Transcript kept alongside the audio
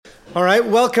All right,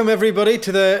 welcome everybody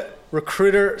to the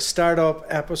Recruiter Startup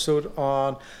episode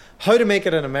on how to make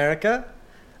it in America.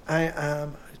 I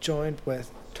am joined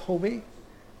with Toby,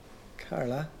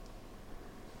 Carla,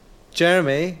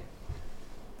 Jeremy,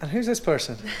 and who's this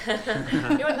person?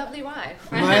 Your lovely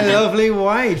wife. My lovely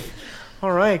wife.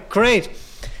 All right, great.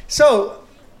 So,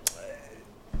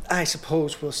 I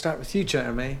suppose we'll start with you,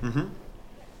 Jeremy. Mm-hmm.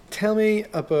 Tell me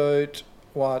about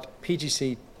what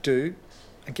PGC do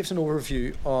and give us an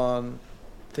overview on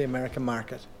the American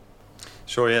market.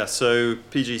 Sure, yeah. So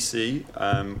PGC,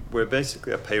 we're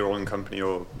basically a payrolling company,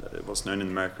 or what's known in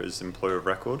America as employer of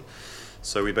record.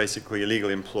 So we basically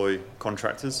illegally employ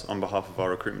contractors on behalf of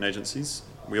our recruitment agencies.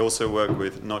 We also work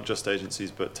with not just agencies,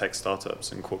 but tech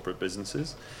startups and corporate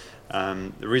businesses.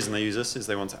 The reason they use us is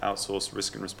they want to outsource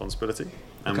risk and responsibility.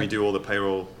 And we do all the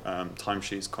payroll,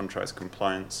 timesheets, contracts,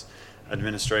 compliance,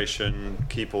 administration,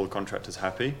 keep all the contractors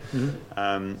happy.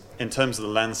 Mm-hmm. In terms of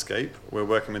the landscape, we're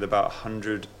working with about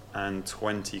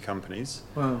 120 companies.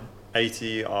 Wow.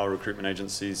 80 are recruitment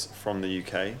agencies from the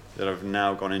UK that have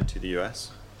now gone into the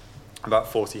US. About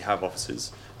 40 have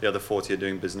offices. The other 40 are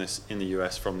doing business in the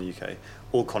US from the UK.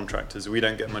 All contractors. We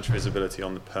don't get much visibility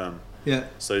on the perm. Yeah.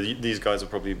 So these guys will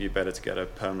probably be better to get a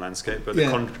perm landscape, but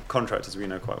the contractors we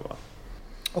know quite well.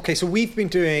 Okay, so we've been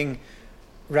doing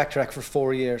RecTrek for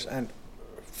 4 years, and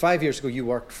 5 years ago you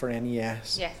worked for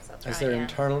NES. Yes, that's right. As their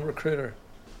internal recruiter.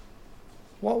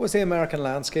 What was the American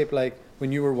landscape like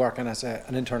when you were working as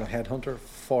an internal headhunter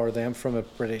for them from a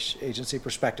British agency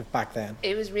perspective back then?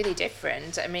 It was really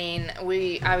different. I mean,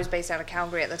 I was based out of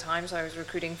Calgary at the time, so I was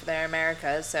recruiting for their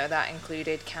Americas. So that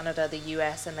included Canada, the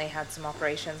US, and they had some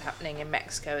operations happening in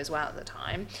Mexico as well at the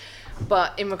time.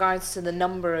 But in regards to the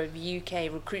number of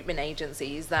UK recruitment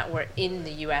agencies that were in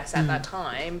the US at that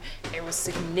time, it was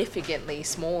significantly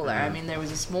smaller. I mean, there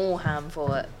was a small handful,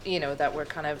 that were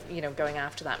kind of, going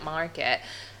after that market.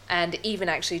 And even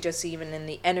actually just even in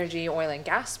the energy, oil and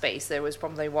gas space, there was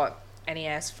probably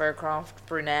NES, Faircroft,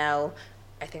 Brunel,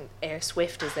 I think Air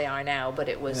Swift as they are now, but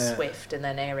it was Swift and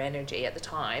then Air Energy at the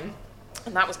time.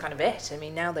 And that was kind of it. I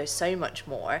mean, now there's so much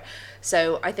more.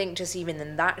 So I think just even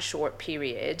in that short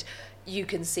period, you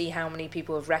can see how many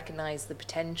people have recognized the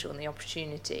potential and the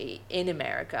opportunity in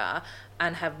America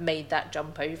and have made that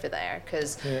jump over there.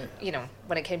 Because,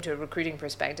 when it came to a recruiting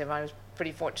perspective, I was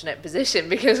pretty fortunate position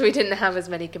because we didn't have as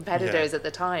many competitors at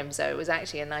the time. So it was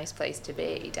actually a nice place to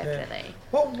be, definitely.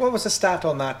 Yeah. What was the stat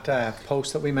on that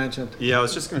post that we mentioned? Yeah, I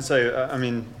was just going to say,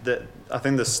 I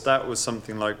think the stat was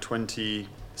something like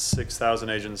 26,000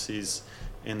 agencies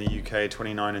in the UK,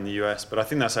 29 in the US, but I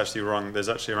think that's actually wrong. There's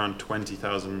actually around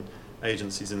 20,000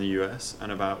 agencies in the US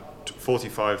and about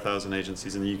 45,000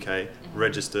 agencies in the UK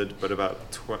registered, but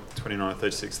about 29 or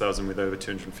 36,000 with over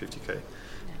 250k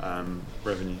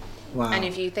revenue. Wow. And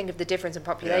if you think of the difference in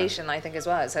population, I think as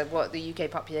well, so what the UK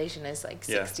population is like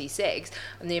 66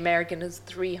 and the American is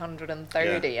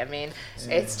 330. I mean,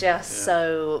 it's just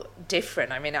so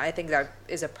different. I mean, I think that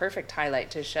is a perfect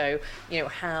highlight to show,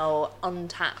 how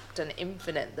untapped and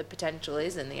infinite the potential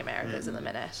is in the Americas in the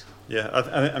minute. Yeah,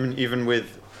 I mean, even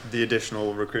with the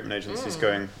additional recruitment agencies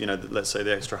going, let's say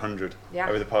the extra 100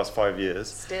 over the past 5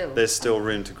 years, there's still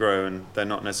room to grow, and they're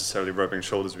not necessarily rubbing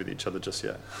shoulders with each other just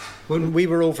yet. When we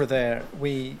were over there,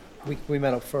 we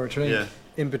met up for a drink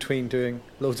in between doing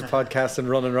loads of podcasts and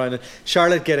running around, and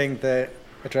Charlotte getting the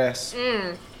address.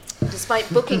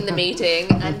 Despite booking the meeting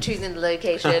and choosing the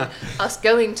location, us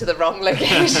going to the wrong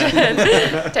location.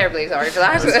 Terribly sorry for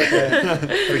that.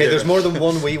 Okay, there's more than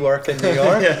one WeWork in New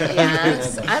York.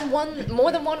 Yes, and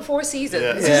more than one Four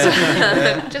Seasons.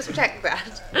 Just check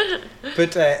that.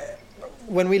 But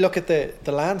when we look at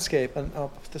the landscape, and I'll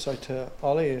put this out to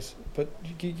Ollie, but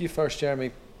you first,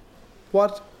 Jeremy,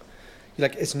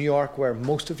 is New York where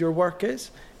most of your work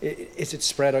is? Is it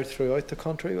spread out throughout the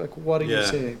country? Like, what are you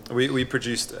seeing? We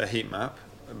produced a heat map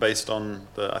based on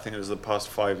I think it was the past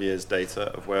 5 years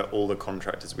data of where all the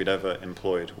contractors we'd ever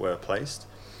employed were placed.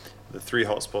 The 3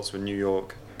 hotspots were New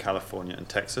York, California, and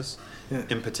Texas. Yeah.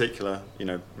 In particular,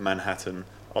 Manhattan,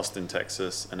 Austin,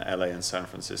 Texas, and LA and San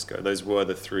Francisco. Those were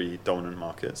the 3 dominant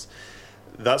markets.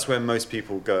 That's where most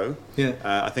people go. Yeah.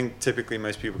 I think typically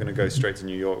most people are going to go straight to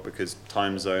New York because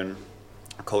time zone,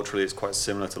 culturally it's quite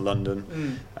similar to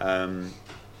London. And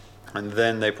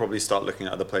then they probably start looking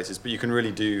at other places. But you can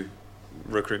really do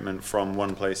recruitment from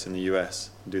one place in the US,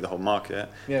 do the whole market.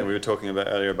 Yeah. And we were talking about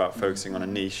earlier about focusing on a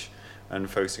niche and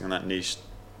focusing on that niche.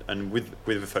 And with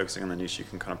focusing on the niche, you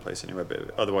can kind of place anywhere,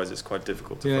 but otherwise it's quite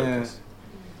difficult to focus.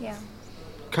 Yeah.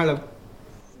 Carla,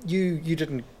 you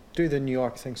didn't do the New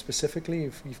York thing specifically?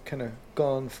 You've kind of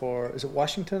gone for, is it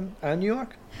Washington and New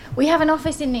York? We have an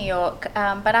office in New York,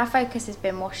 but our focus has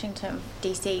been Washington,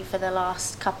 DC for the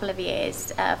last couple of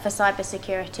years. For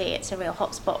cybersecurity, it's a real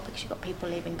hotspot because you've got people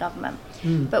leaving government.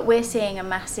 But we're seeing a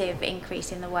massive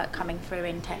increase in the work coming through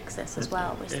in Texas as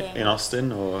well. We're seeing in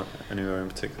Austin or anywhere in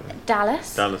particular?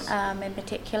 Dallas. In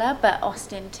particular, but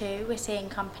Austin too. We're seeing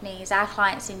companies, our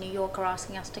clients in New York are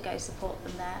asking us to go support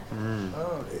them there.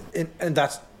 Oh, and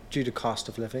that's due to cost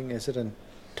of living, is it, and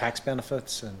tax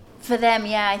benefits? And for them,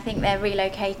 yeah, I think they're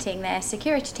relocating their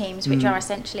security teams, which are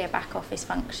essentially a back office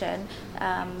function,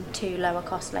 to lower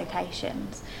cost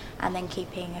locations, and then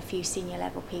keeping a few senior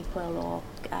level people or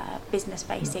business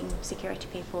facing security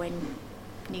people in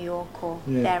New York or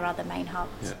their other main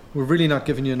hubs. Yeah. We're really not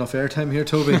giving you enough airtime here,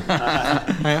 Toby.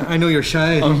 I know you're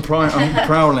shy. I'm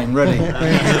prowling, ready.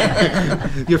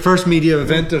 Your first media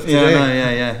event of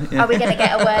today. Yeah. Are we going to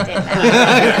get a word in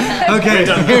now? Okay,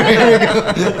 here we go.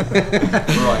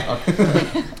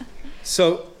 Right.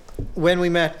 So, when we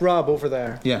met Rob over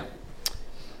there, Yeah.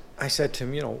 I said to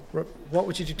him, what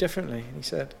would you do differently? And he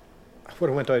said, I would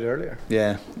have went out earlier.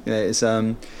 Yeah.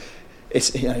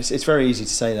 It's very easy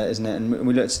to say that, isn't it? And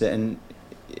we looked at it, and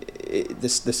the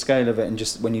scale of it, and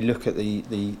just when you look at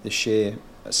the sheer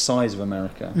size of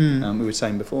America, we were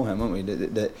saying beforehand, weren't we,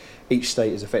 that each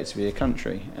state is effectively a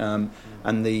country, and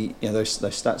those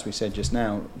stats we said just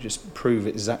now just prove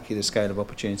exactly the scale of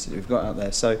opportunity that we've got out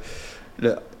there. So,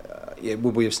 look.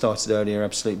 Would we have started earlier?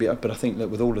 Absolutely, but I think that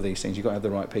with all of these things, you've got to have the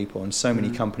right people, and so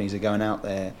many companies are going out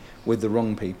there with the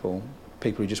wrong people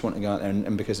who just want to go out there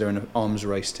and because they're in an arms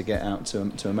race to get out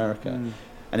to America.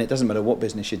 And it doesn't matter what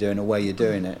business you're doing or where you're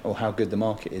doing it or how good the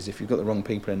market is. If you've got the wrong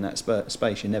people in that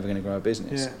space, you're never going to grow a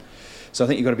business. Yeah. So I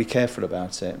think you've got to be careful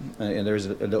about it. And there is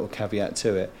a little caveat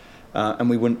to it. And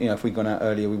we wouldn't, if we'd gone out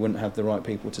earlier, we wouldn't have the right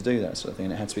people to do that sort of thing.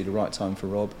 And it had to be the right time for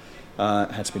Rob.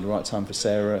 It had to be the right time for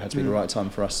Sarah. It had to be the right time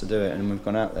for us to do it. And we've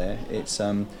gone out there. It's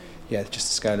just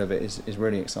the scale of it is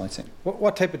really exciting.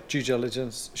 What type of due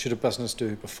diligence should a business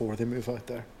do before they move out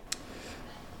there?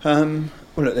 Well,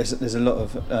 look, there's a lot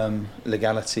of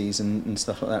legalities and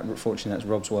stuff like that. Fortunately, that's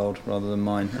Rob's world rather than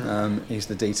mine. He's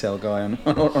the detail guy on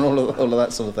all of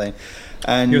that sort of thing.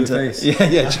 And you're the face.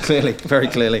 Yeah, clearly, very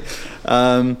clearly.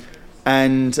 But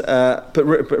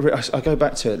I go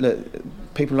back to it.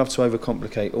 Look, people love to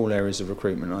overcomplicate all areas of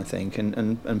recruitment, I think,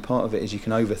 and part of it is you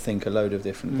can overthink a load of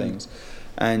different things.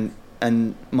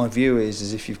 And my view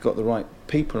is if you've got the right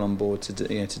people on board to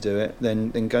do it,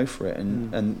 then go for it,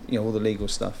 and all the legal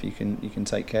stuff you can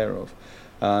take care of.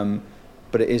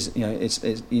 But it is it's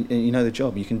the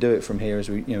job. You can do it from here, as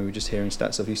we were just hearing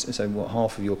stats of. So what,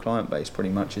 half of your client base pretty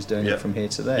much is doing it from here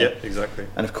to there. Yeah, exactly.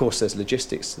 And of course there's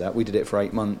logistics to that. We did it for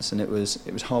 8 months, and it was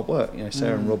hard work.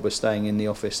 Sarah and Rob were staying in the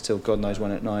office till God knows when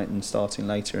at night and starting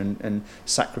later, and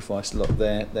sacrificed a lot of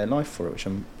their life for it, which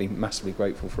I'm being massively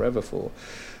grateful forever for.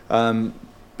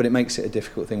 But it makes it a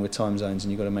difficult thing with time zones,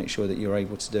 and you've got to make sure that you're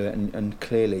able to do it. And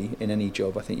clearly, in any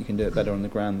job, I think you can do it better on the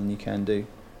ground than you can do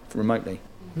remotely.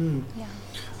 Yeah.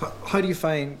 How do you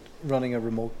find running a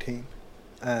remote team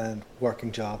and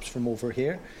working jobs from over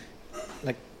here?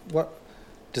 Like, what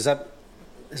does that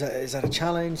is that a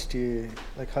challenge?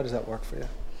 How does that work for you?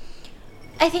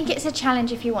 I think it's a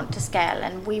challenge if you want to scale,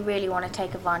 and we really want to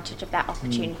take advantage of that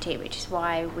opportunity, which is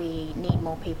why we need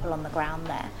more people on the ground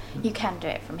there. You can do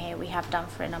it from here, we have done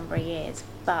for a number of years,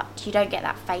 but you don't get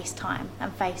that face time,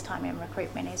 and face time in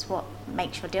recruitment is what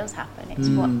makes your deals happen. It's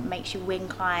what makes you win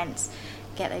clients,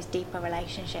 get those deeper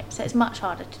relationships. So it's much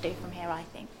harder to do from here, I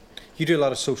think. You do a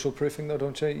lot of social proofing though,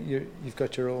 don't you? You've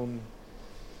got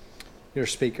you're a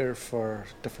speaker for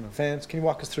different events. Can you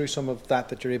walk us through some of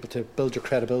that you're able to build your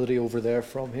credibility over there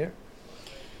from here?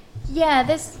 Yeah,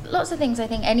 there's lots of things I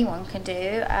think anyone can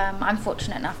do. I'm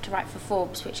fortunate enough to write for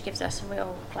Forbes, which gives us a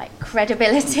real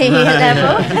credibility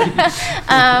level.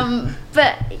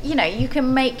 But you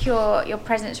can make your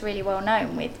presence really well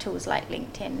known with tools like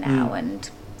LinkedIn now and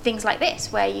things like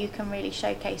this, where you can really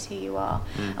showcase who you are.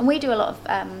 And we do a lot of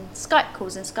Skype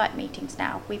calls and Skype meetings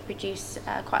now. We produce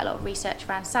quite a lot of research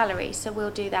around salaries, so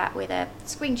we'll do that with a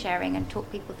screen sharing and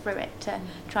talk people through it to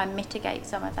try and mitigate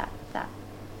some of that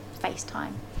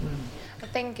FaceTime. I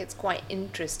think it's quite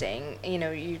interesting,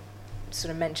 you sort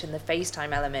of mentioned the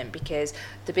FaceTime element, because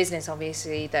the business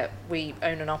obviously that we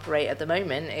own and operate at the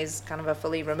moment is kind of a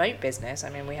fully remote business. I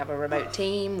mean, we have a remote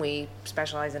team, we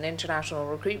specialize in international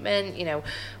recruitment,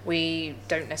 we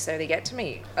don't necessarily get to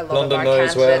meet a lot London of our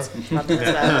candidates. London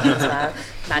as well,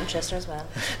 Manchester as well.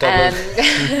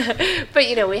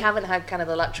 But we haven't had kind of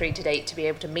the luxury to date to be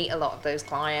able to meet a lot of those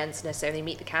clients, necessarily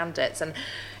meet the candidates. And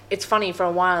it's funny, for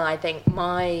a while I think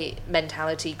my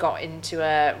mentality got into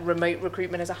a remote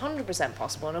recruitment is 100%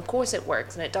 possible, and of course it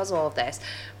works and it does all of this.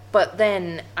 But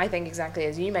then I think, exactly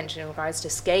as you mentioned in regards to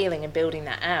scaling and building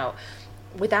that out,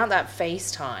 without that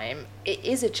FaceTime, it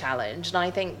is a challenge. And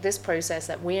I think this process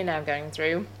that we're now going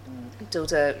through,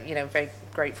 Dilda, very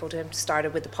grateful to have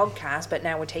started with the podcast, but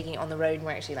now we're taking it on the road and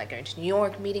we're actually like going to New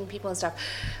York, meeting people and stuff.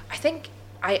 I think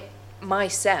I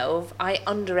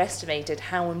underestimated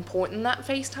how important that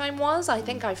FaceTime was. I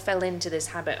think I fell into this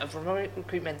habit of remote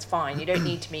recruitment's fine. You don't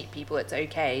need to meet people. It's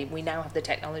okay. We now have the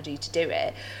technology to do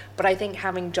it. But I think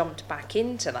having jumped back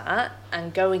into that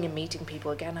and going and meeting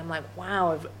people again, I'm like,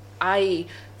 wow, I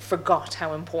forgot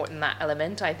how important that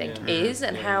element, I think, is,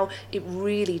 and how it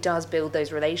really does build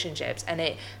those relationships, and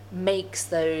it makes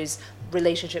those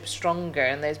relationships stronger,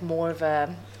 and there's more of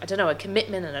a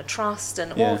commitment and a trust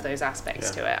and all of those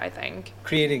aspects to it, I think.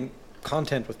 Creating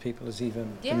content with people is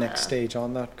even the next stage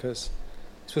on that, because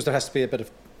I suppose there has to be a bit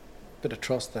of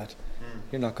trust that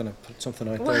you're not going to put something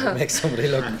out there that makes somebody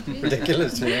look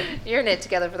ridiculous. You're in it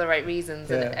together for the right reasons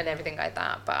and everything like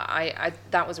that. But I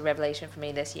that was a revelation for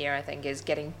me this year, I think, is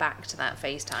getting back to that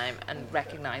FaceTime and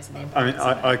recognising the importance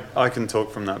of it. I can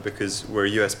talk from that because we're a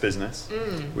US business.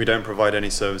 We don't provide any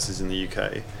services in the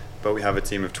UK, but we have a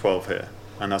team of 12 here.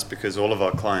 And that's because all of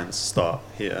our clients start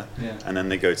here and then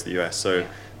they go to the US. So,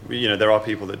 there are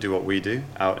people that do what we do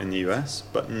out in the US,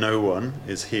 but no one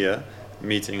is here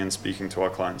meeting and speaking to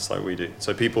our clients like we do.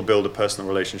 So people build a personal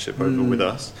relationship over with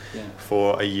us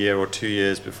for a year or 2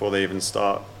 years before they even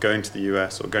start going to the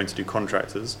US or going to do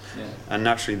contractors. And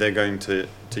naturally they're going to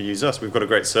use us. We've got a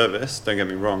great service, don't get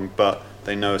me wrong, but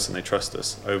they know us and they trust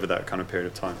us over that kind of period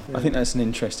of time. I think that's an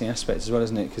interesting aspect as well,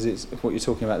 isn't it? Because it's what you're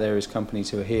talking about there is companies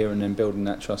who are here and then building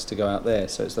that trust to go out there.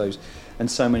 So it's those,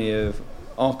 and so many of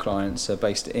our clients are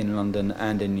based in London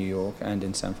and in New York and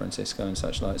in San Francisco and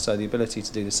such like. So the ability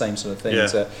to do the same sort of thing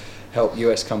to help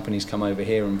US companies come over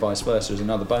here and vice versa is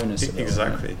another bonus.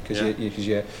 Exactly. Because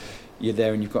you're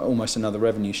there and you've got almost another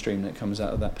revenue stream that comes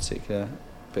out of that particular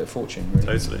bit of fortune. Really.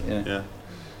 Totally. Yeah.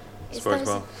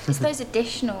 It's those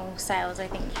additional sales I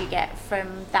think you get from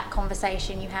that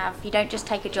conversation you have. You don't just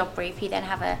take a job brief, you then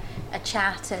have a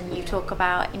chat and you talk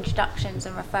about introductions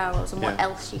and referrals and what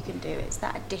else you can do. It's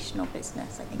that additional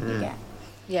business I think you get.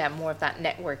 Yeah, more of that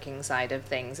networking side of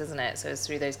things, isn't it? So it's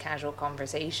through those casual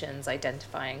conversations,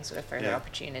 identifying sort of further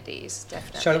opportunities,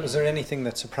 definitely. Charlotte, was there anything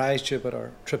that surprised you about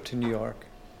our trip to New York?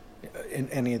 In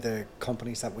any of the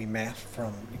companies that we met,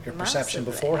 from your perception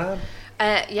beforehand?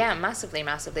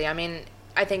 Massively. I mean,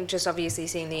 I think just obviously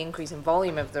seeing the increase in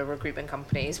volume of the recruitment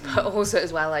companies, but also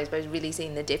as well, I suppose, really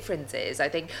seeing the differences. I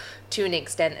think to an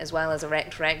extent as well as a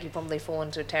rec, you probably fall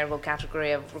into a terrible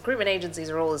category of recruitment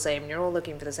agencies are all the same, and you're all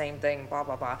looking for the same thing, blah,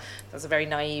 blah, blah. That's a very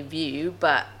naive view,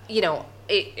 but,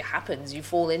 it happens. You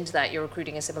fall into that, you're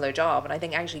recruiting a similar job. And I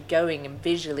think actually going and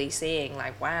visually seeing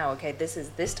like, wow, okay, this is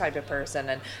this type of person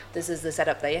and this is the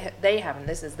setup they have and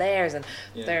this is theirs. And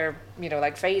they're,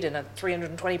 like Fade in a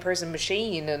 320 person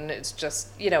machine. And it's just,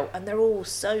 and they're all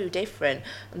so different.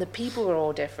 And the people are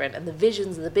all different. And the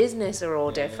visions of the business are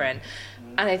all different.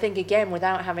 And I think, again,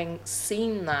 without having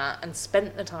seen that and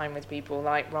spent the time with people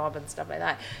like Rob and stuff like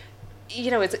that,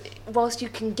 it's, whilst you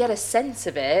can get a sense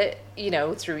of it,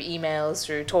 through emails,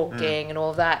 through talking and all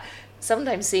of that,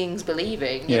 sometimes seeing's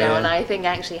believing, and I think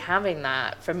actually having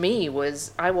that, for me,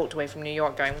 was, I walked away from New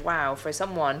York going, wow, for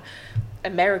someone,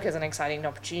 America's an exciting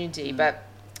opportunity, but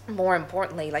more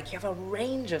importantly, like, you have a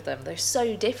range of them. They're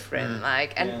so different,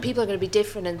 and people are going to be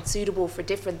different and suitable for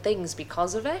different things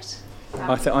because of it.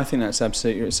 I think that's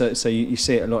absolutely so. You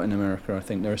see it a lot in America. I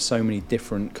think there are so many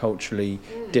different culturally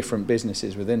different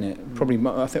businesses within it.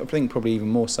 I think probably even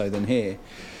more so than here.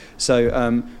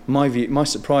 So my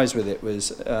surprise with it was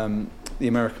the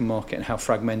American market and how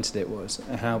fragmented it was,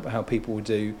 and how people would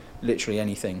do literally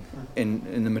anything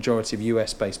in the majority of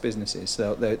US based businesses.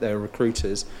 So they're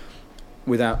recruiters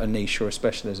without a niche or a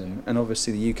specialism. And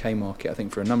obviously the UK market, I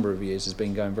think for a number of years, has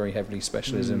been going very heavily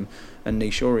specialism and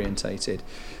niche orientated.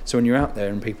 So when you're out there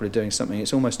and people are doing something,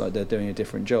 it's almost like they're doing a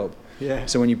different job.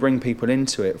 So when you bring people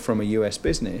into it from a US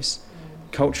business,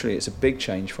 culturally it's a big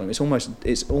change for them.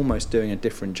 It's almost doing a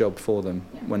different job for them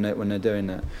when they're doing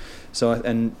that. So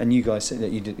and you guys said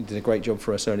that you did a great job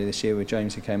for us earlier this year with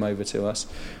James, who came over to us.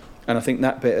 And I think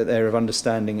that bit there of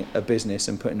understanding a business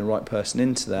and putting the right person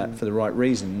into that for the right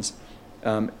reasons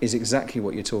is exactly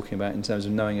what you're talking about in terms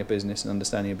of knowing a business and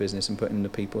understanding a business and putting the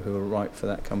people who are right for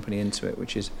that company into it,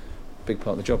 which is a big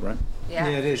part of the job, right? Yeah,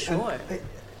 it is. Sure.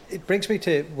 It brings me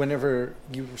to whenever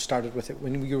you started with it,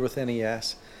 when you were with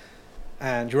NES,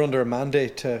 and you're under a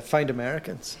mandate to find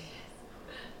Americans,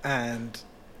 and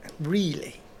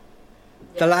really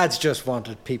The lads just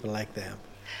wanted people like them.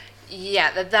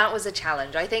 Yeah, that was a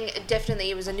challenge. I think definitely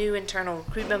it was a new internal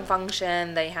recruitment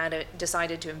function. They had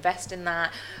decided to invest in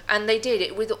that, and they did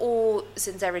it with all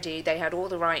sincerity. They had all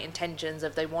the right intentions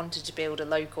of they wanted to build a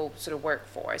local sort of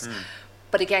workforce.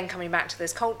 But again, coming back to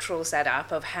this cultural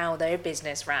setup of how their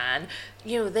business ran,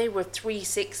 they were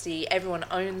 360. Everyone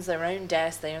owns their own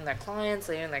desk. They own their clients.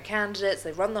 They own their candidates.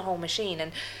 They run the whole machine.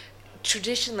 And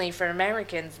traditionally for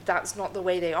Americans, that's not the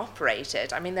way they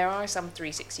operated. I mean, there are some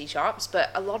 360 shops, but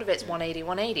a lot of it's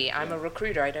 180. I'm a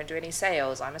recruiter. I don't do any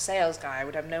sales. I'm a sales guy. I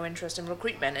would have no interest in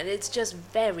recruitment. And it's just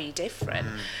very different.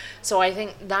 So I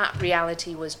think that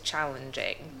reality was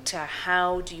challenging to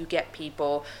how do you get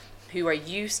people who are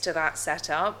used to that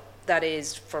setup that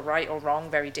is, for right or wrong,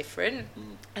 very different,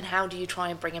 and how do you try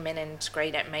and bring them in and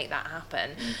integrate it and make that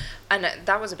happen? And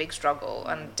that was a big struggle,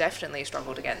 and definitely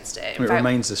struggled against it. It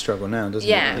remains a struggle now, doesn't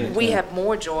it? Yeah, we have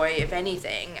more joy, if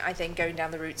anything, I think, going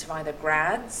down the routes of either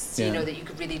grads, that you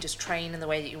could really just train in the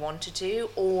way that you wanted to,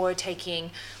 or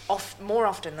taking more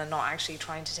often than not, actually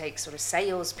trying to take sort of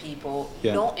salespeople,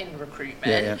 not in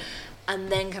recruitment,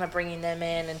 and then kind of bringing them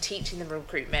in and teaching them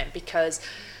recruitment, because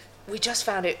we just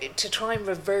found it to try and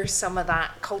reverse some of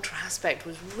that cultural aspect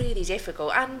was really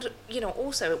difficult. And,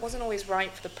 also it wasn't always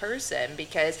right for the person,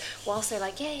 because whilst they're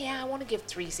like, I want to give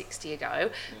 360 a go,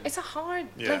 it's a hard,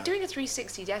 like doing a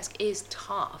 360 desk is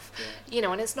tough,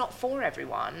 and it's not for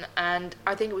everyone. And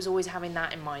I think it was always having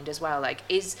that in mind as well. Like,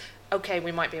 okay,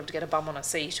 we might be able to get a bum on a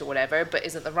seat or whatever, but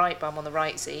is it the right bum on the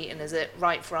right seat? And is it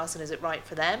right for us? And is it right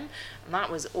for them? And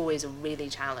that was always a really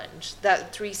challenge.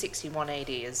 That 360,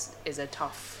 180 is a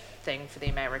tough thing for the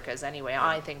Americas anyway,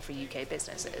 I think, for UK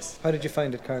businesses. How did you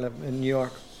find it, Carla, in New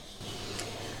York?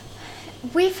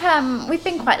 We've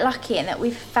been quite lucky in that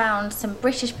we've found some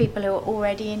British people who are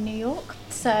already in New York.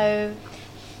 So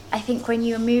I think when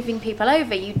you're moving people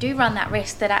over, you do run that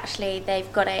risk that actually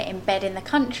they've got to embed in the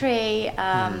country,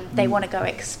 they want to go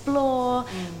explore,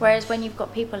 whereas when you've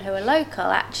got people who are local,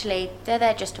 actually they're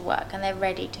there just to work and they're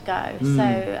ready to go.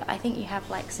 So I think you have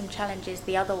some challenges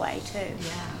the other way too.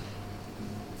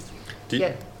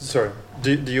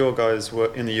 Do your guys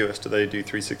work in the US? Do they do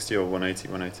 360 or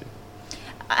 180?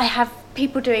 I have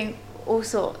people doing all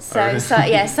sorts. So,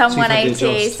 some So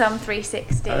 180, some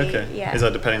 360. Okay. Yeah. Is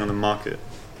that depending on the market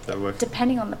they're working?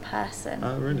 Depending on the person.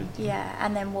 Oh, really? Yeah,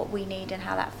 and then what we need and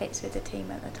how that fits with the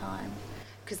team at the time.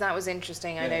 Because that was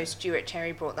interesting. I know Stuart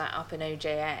Cherry brought that up in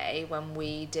OJA when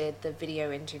we did the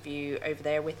video interview over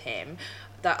there with him,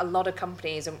 that a lot of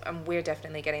companies, and we're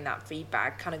definitely getting that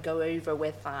feedback, kind of go over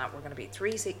with that, we're going to be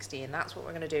 360 and that's what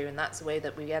we're going to do and that's the way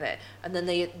that we get it. And then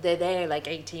they're there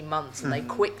 18 months and they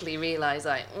quickly realise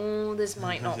this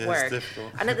might not work.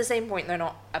 And at the same point, they're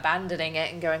not abandoning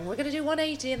it and going, we're going to do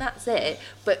 180 and that's it.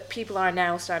 But people are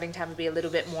now starting to be a little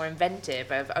bit more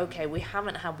inventive of, okay, we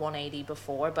haven't had 180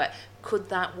 before, but could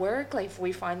that work? If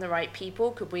we find the right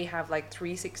people, could we have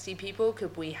 360 people?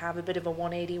 Could we have a bit of a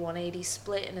 180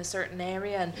 split in a certain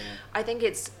area? And I think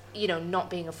it's, not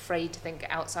being afraid to think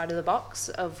outside of the box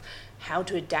of how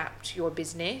to adapt your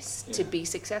business to be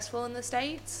successful in the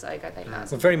States. I think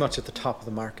that's... We're very much at the top of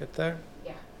the market there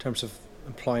in terms of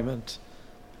employment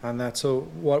and that. So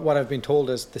what I've been told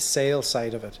is the sales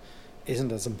side of it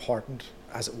isn't as important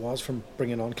as it was from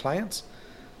bringing on clients.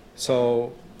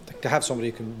 So to have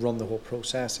somebody who can run the whole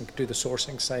process and do the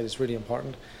sourcing side is really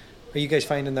important. Are you guys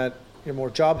finding that you're more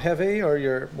job heavy or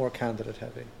you're more candidate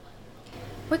heavy?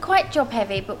 We're quite job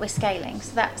heavy, but we're scaling,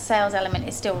 so that sales element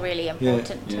is still really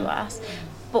important to us.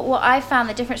 But what I found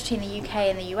the difference between the UK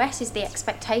and the US is the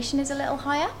expectation is a little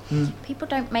higher. People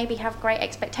don't maybe have great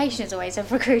expectations always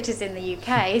of recruiters in the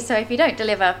UK, so if you don't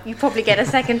deliver, you probably get a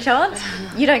second chance.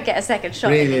 You don't get a second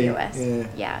shot in the US.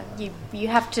 You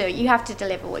have to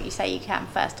deliver what you say you can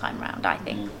first time round. I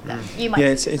think you might.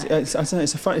 It's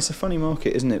a funny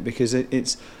market, isn't it? Because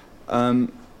it's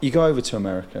you go over to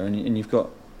America and you've got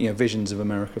visions of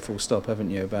America full stop, haven't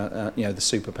you, about the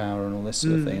superpower and all this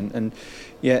sort of thing, and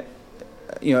yet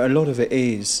a lot of it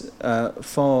is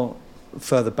far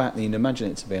further back than you'd imagine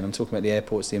it to be. And I'm talking about the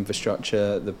airports, the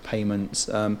infrastructure, the payments,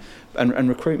 and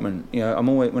recruitment. I'm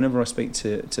always, whenever I speak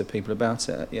to people about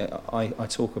it, I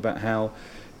talk about how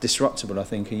disruptable I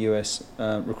think a US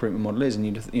recruitment model is,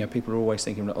 and people are always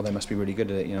thinking, they must be really good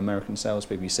at it. American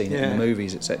salespeople, you've seen it in the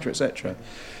movies, etc., etc.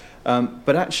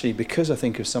 But actually, because I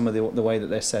think of some of the way that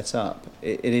they're set up,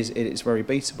 it is very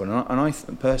beatable. And I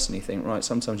personally think,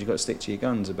 sometimes you've got to stick to your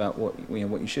guns about what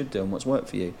you should do and what's worked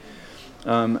for you.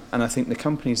 And I think the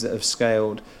companies that have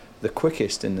scaled the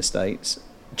quickest in the States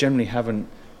generally haven't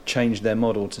changed their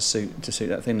model to suit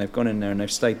that thing. They've gone in there and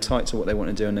they've stayed tight to what they want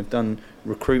to do, and they've done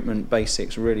recruitment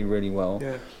basics really, really well.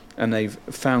 and they've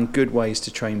found good ways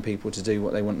to train people to do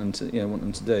what they want them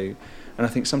to do. And I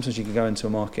think sometimes you can go into a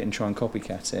market and try and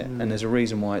copycat it, and there's a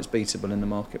reason why it's beatable in the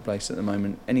marketplace at the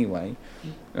moment anyway,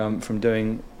 from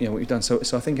doing what you've done. So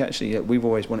I think actually we've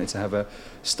always wanted to have a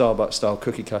Starbucks style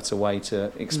cookie cutter way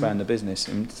to expand the business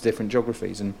into different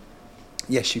geographies. And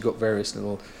yes, you've got various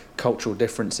little cultural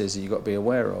differences that you've got to be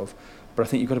aware of, but I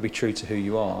think you've got to be true to who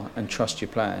you are and trust your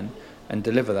plan and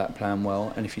deliver that plan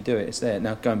well. And if you do it, it's there.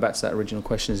 Now, going back to that original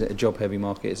question, is it a job heavy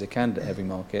market? Is it a candidate heavy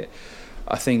market?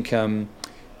 I think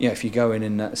if you go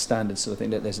in that standard sort of thing,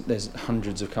 that there's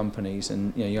hundreds of companies,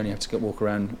 and you only have to walk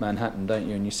around Manhattan, don't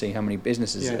you, and you see how many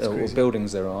businesses or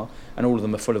buildings there are, and all of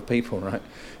them are full of people, right?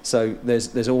 So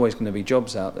there's always going to be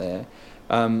jobs out there,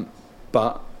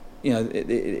 but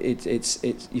it's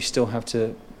you still have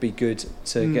to be good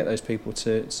to get those people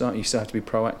to start. You still have to be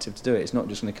proactive to do it. It's not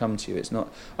just going to come to you. It's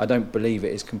not. I don't believe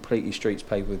it is completely streets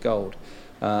paved with gold.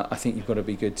 I think you've got to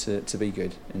be good to be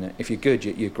good. If you're good,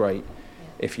 you're great.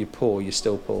 If you're poor, you're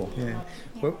still poor. Yeah.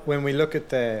 When we look at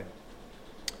the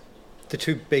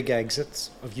two big exits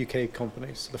of UK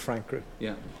companies, the Frank Group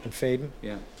and Faden,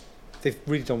 they've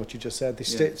really done what you just said. They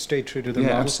stayed true to their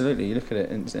model. Absolutely. You look at it,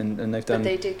 and they've done. But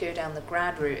they did go down the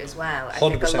grad route as well. I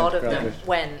think a lot of them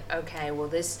went, okay,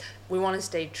 well, we want to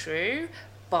stay true,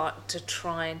 but to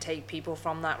try and take people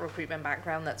from that recruitment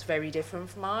background that's very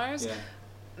different from ours. Yeah.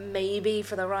 Maybe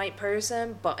for the right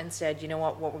person, but instead,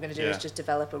 what we're going to do is just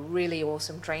develop a really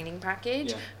awesome training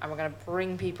package, and we're going to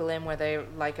bring people in where they're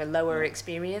like a lower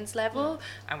experience level,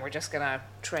 and we're just going to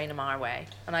train them our way.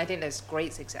 And I think there's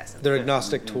great success in They're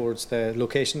agnostic towards the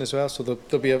location as well, so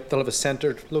they'll have a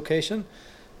centred location,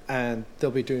 and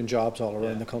they'll be doing jobs all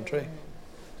around the country.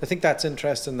 I think that's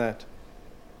interesting that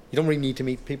you don't really need to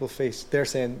meet people they're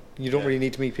saying you don't really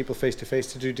need to meet people face to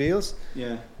face to do deals.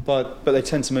 Yeah. But they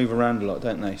tend to move around a lot,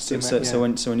 don't they? So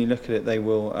when you look at it, they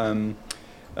will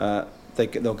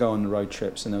they'll go on the road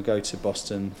trips, and they'll go to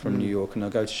Boston from New York, and they'll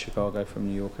go to Chicago from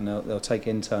New York, and they'll take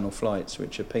internal flights,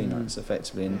 which are peanuts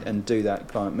effectively, and do that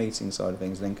client meeting side of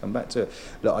things, and then come back to it.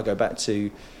 Look, I go back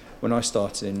to when I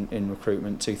started in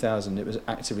recruitment, 2000, it was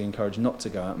actively encouraged not to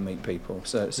go out and meet people.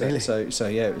 So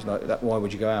yeah, it was like that. Why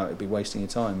would you go out? It'd be wasting your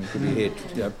time. You could be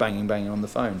here, banging on the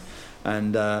phone,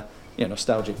 and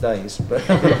nostalgic days. But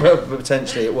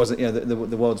potentially it wasn't.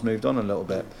 The world's moved on a little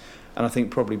bit, and I think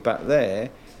probably back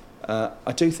there,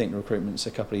 I do think recruitment's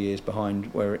a couple of years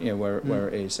behind where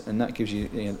it is, and that gives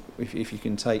you, if you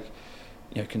can take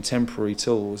contemporary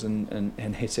tools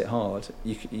and hit it hard,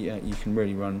 you can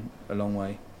really run a long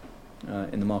way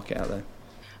in the market out there.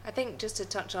 I think just to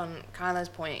touch on Kyla's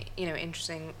point,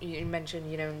 interesting, you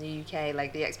mentioned, in the UK,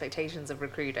 like the expectations of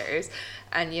recruiters,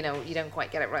 and, you don't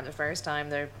quite get it right the first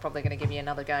time, they're probably going to give you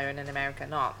another go, and in America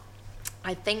not.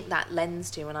 I think that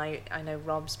lends to, and I know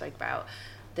Rob spoke about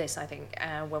this, I think,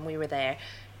 when we were there,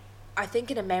 I think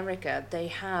in America they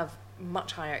have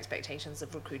much higher expectations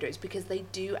of recruiters because they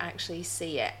do actually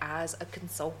see it as a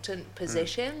consultant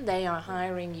position. They are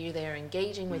hiring you, they are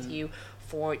engaging with you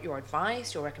for your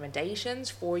advice, your recommendations,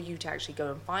 for you to actually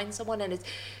go and find someone, and it's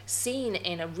seen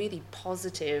in a really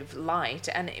positive light,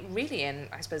 and it really, in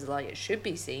I suppose the light it should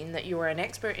be seen, that you are an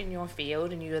expert in your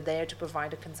field and you are there to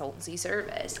provide a consultancy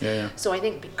service. So I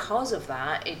think because of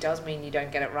that, it does mean you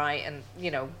don't get it right, and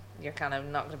you're kind of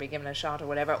not going to be given a shot or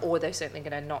whatever, or they're certainly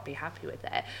going to not be happy with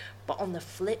it. But on the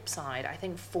flip side, I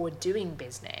think for doing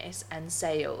business and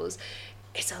sales,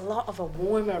 it's a lot of a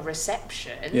warmer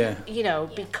reception,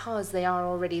 because they are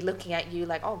already looking at you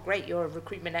like, oh, great, you're a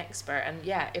recruitment expert. And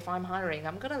if I'm hiring,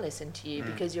 I'm going to listen to you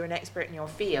because you're an expert in your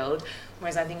field.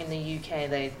 Whereas I think in the UK,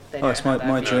 they don't it's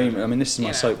my dream. I mean, this is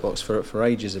my soapbox for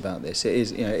ages about this. It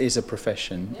is a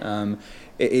profession.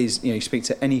 It is, you speak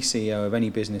to any CEO of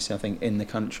any business, I think, in the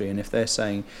country, and if they're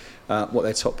saying what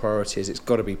their top priority is, it's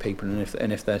got to be people,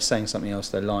 and if they're saying something else,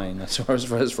 they're lying, as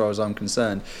far as I'm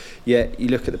concerned. Yet you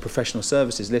look at the professional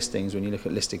services listings when you look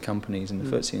at listed companies and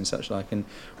the FTSE and such like, and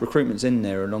recruitment's in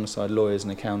there alongside lawyers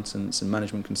and accountants and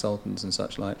management consultants and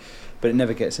such like, but it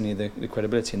never gets any of the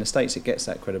credibility. In the States, it gets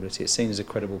that credibility. It's seen as a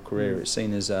credible career. It's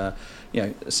seen as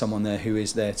someone there who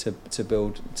is there to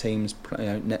build teams,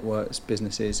 networks,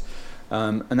 businesses.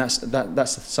 And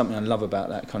that's something I love about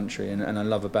that country, and I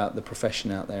love about the profession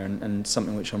out there, and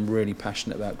something which I'm really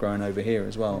passionate about growing over here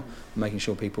as well, making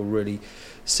sure people really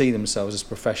see themselves as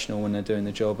professional when they're doing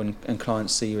the job, and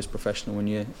clients see you as professional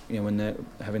when when they're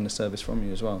having the service from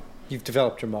you as well. You've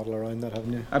developed your model around that,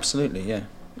 haven't you? Absolutely, yeah.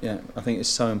 I think it's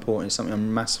so important. It's something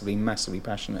I'm massively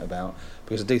passionate about,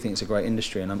 because I do think it's a great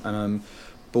industry, and I'm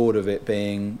bored of it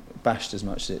being bashed as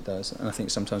much as it does, and I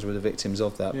think sometimes we're the victims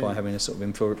of that by having a sort of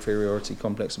inferiority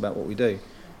complex about what we do,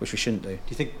 which we shouldn't do. Do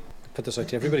you think put this out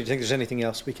to everybody. Do you think there's anything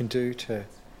else we can do to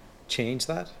change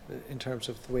that in terms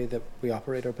of the way that we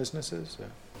operate our businesses?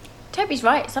 Toby's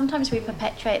right. Sometimes we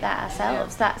perpetuate that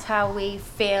ourselves. That's how we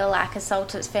feel, our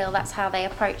consultants feel, that's how they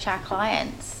approach our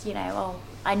clients. You know, oh,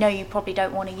 I know you probably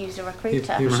don't want to use a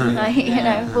recruiter.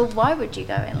 Well, why would you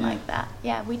go in like that?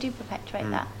 Yeah, we do perpetuate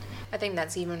that. I think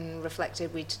that's even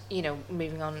reflected,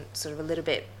 moving on sort of a little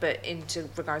bit, but into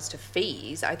regards to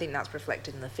fees, I think that's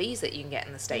reflected in the fees that you can get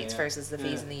in the States versus the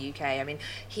fees in the UK. I mean,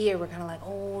 here we're kind of like,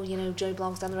 Joe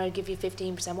Blogs down the road, give you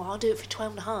 15%, well, I'll do it for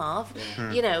 12.5,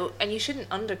 and you shouldn't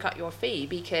undercut your fee,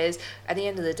 because at the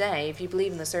end of the day, if you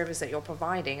believe in the service that you're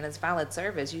providing and it's valid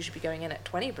service, you should be going in at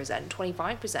 20%,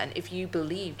 25%, if you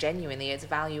believe genuinely it's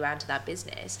value add to that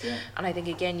business. Yeah. And I think,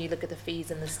 again, you look at the fees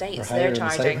in the States, they're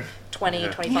charging 20,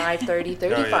 25, 30,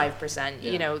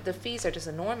 35%. The fees are just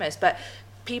enormous, but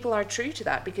people are true to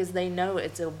that because they know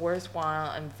it's a worthwhile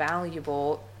and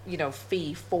valuable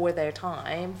fee for their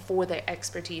time, for their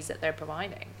expertise that they're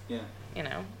providing.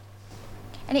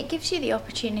 And it gives you the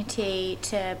opportunity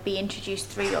to be introduced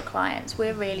through your clients.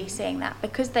 We're really seeing that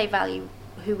because they value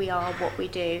who we are, what we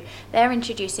do. They're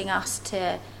introducing us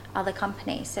to other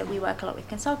companies. So we work a lot with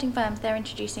consulting firms. They're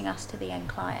introducing us to the end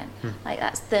client. Like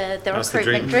that's the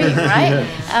recruitment dream, right?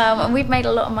 And we've made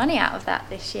a lot of money out of that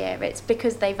this year. It's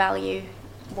because they value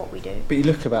what we do. But you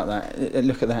look at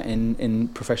that in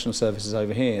professional services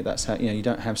over here. That's how you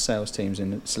don't have sales teams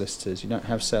in solicitors. You don't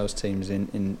have sales teams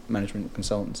in management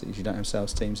consultancies. You don't have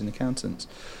sales teams in accountants.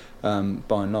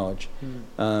 By and large,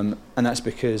 and that's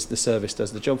because the service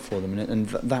does the job for them, and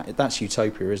that's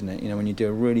utopia, isn't it? When you do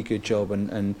a really good job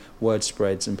and word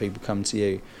spreads and people come to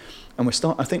you, and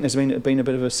I think there's been a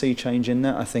bit of a sea change in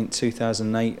that. I think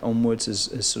 2008 onwards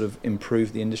has sort of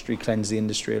improved the industry, cleansed the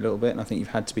industry a little bit, and I think you've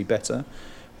had to be better,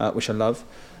 which I love.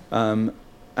 But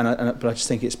I just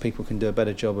think it's people can do a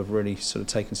better job of really sort of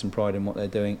taking some pride in what they're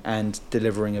doing and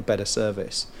delivering a better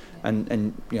service.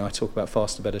 And I talk about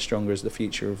faster, better, stronger as the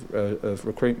future of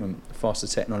recruitment. Faster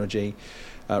technology,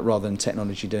 rather than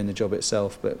technology doing the job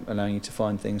itself, but allowing you to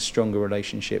find things, stronger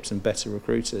relationships and better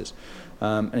recruiters.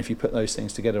 And if you put those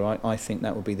things together, I think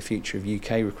that will be the future of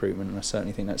UK recruitment, and I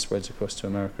certainly think that spreads across to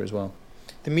America as well.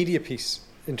 The media piece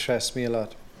interests me a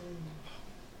lot.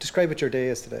 Describe what your day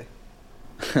is today.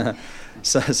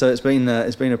 So it's been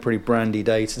a pretty brandy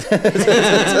day today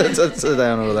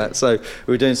on all of that. So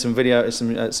we were doing some video,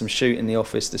 some shoot in the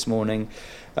office this morning.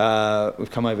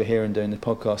 We've come over here and doing the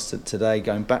podcast today.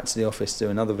 Going back to the office to do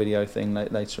another video thing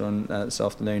later on this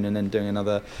afternoon, and then doing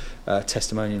another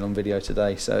testimonial on video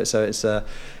today. So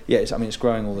it's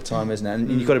growing all the time, isn't it? And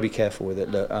you've got to be careful with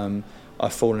it. Look,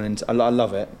 I've fallen into. I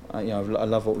love it. I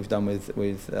love what we've done with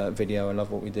video. I love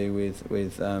what we do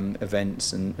with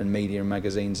events and media and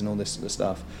magazines and all this sort of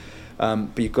stuff.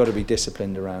 But you've got to be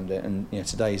disciplined around it. And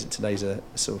today's a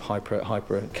sort of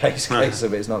hyper case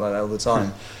of it. It's not like that all the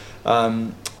time.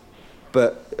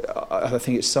 But I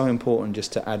think it's so important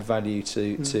just to add value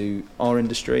to our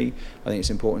industry. I think it's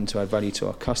important to add value to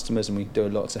our customers, and we do a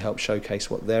lot to help showcase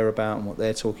what they're about and what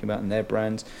they're talking about and their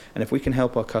brands. And if we can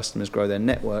help our customers grow their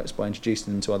networks by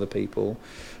introducing them to other people,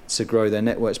 to grow their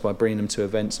networks by bringing them to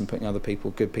events and putting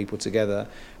good people together,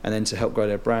 and then to help grow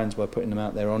their brands by putting them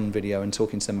out there on video and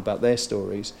talking to them about their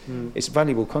stories, it's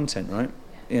valuable content, right?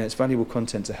 It's valuable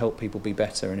content to help people be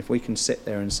better. And if we can sit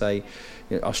there and say,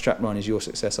 our strapline is your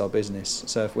success, our business.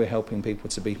 So if we're helping people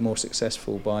to be more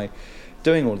successful by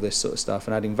doing all this sort of stuff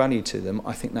and adding value to them,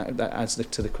 I think that adds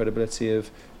to the credibility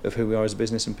of who we are as a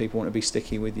business, and people want to be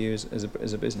sticky with you as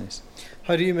a business.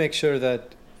 How do you make sure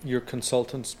that your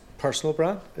consultant's personal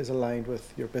brand is aligned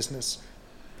with your business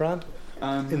brand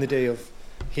in the day of,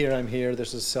 here I'm here,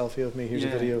 there's a selfie of me, here's a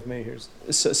video of me, here's...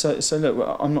 So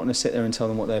look, I'm not going to sit there and tell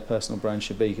them what their personal brand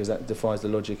should be, because that defies the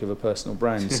logic of a personal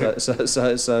brand. So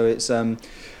it's...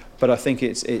 But I think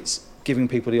it's giving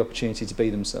people the opportunity to be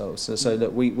themselves. So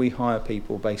look, we hire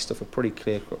people based off a pretty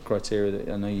clear criteria that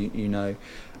I know you know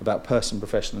about person,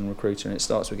 professional and recruiter, and it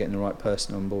starts with getting the right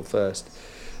person on board first.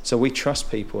 So we trust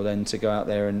people then to go out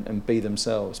there and be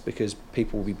themselves, because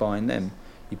people will be buying them.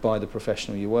 You buy the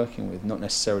professional you're working with, not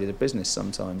necessarily the business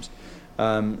sometimes.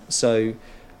 I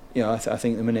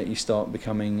think the minute you start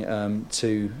becoming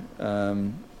too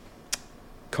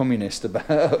communist about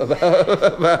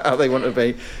how they want to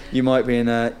be, you might be in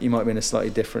a slightly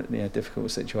different,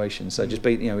 difficult situation. So just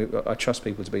be, I trust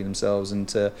people to be themselves, and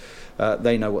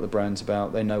they know what the brand's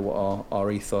about. They know what our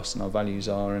ethos and our values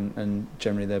are, and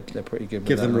generally they're pretty good with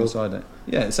Give that them alongside it.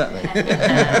 Yeah, exactly.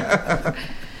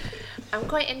 I'm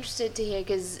quite interested to hear,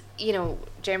 because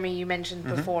Jeremy, you mentioned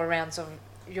before around sort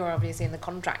of you're obviously in the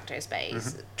contractor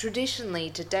space. Traditionally,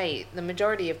 to date, the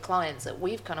majority of clients that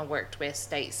we've kind of worked with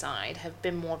stateside have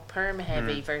been more perm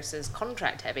heavy versus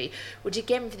contract heavy, which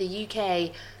again for the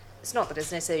UK, it's not that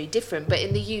it's necessarily different, but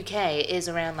in the UK it is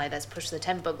around like, let's push the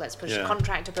temp book, let's push the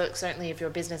contractor book. Certainly if you're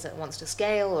a business that wants to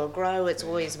scale or grow, it's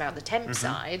always about the temp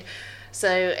side.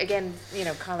 So again, you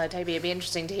know, Carla, Toby, it'd be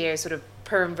interesting to hear sort of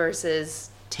perm versus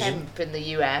temp in the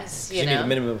US. You need a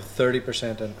minimum of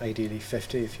 30% and ideally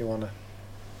 50 if you want to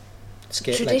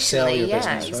scale, traditionally, like sell your yeah,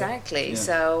 business, right? exactly. Yeah.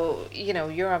 So, you know,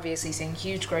 you're obviously seeing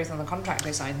huge growth on the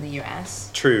contractor side in the US.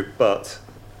 True, but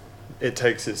it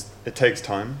takes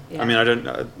time. Yeah. I mean, I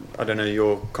don't know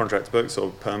your contract books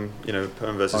or perm, you know,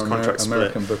 perm versus Our contract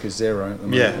American split. book is 0 at the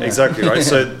moment. Yeah, exactly right.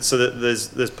 So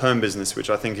there's perm business, which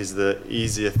I think is the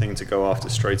easier thing to go after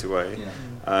straight away.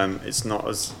 Yeah. It's not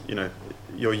as, you know,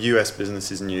 your US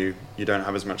business is new. You don't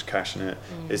have as much cash in it.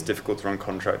 It's difficult to run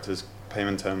contractors.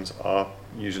 Payment terms are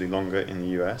usually longer in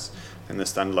the US. I think they're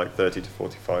standard like 30 to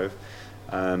 45.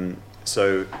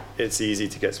 So it's easy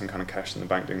to get some kind of cash in the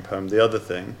bank doing perm. The other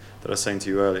thing that I was saying to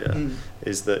you earlier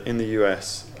is that in the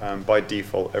US, by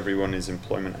default, everyone is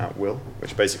employment at will,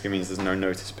 which basically means there's no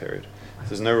notice period.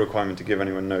 There's no requirement to give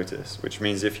anyone notice, which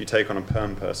means if you take on a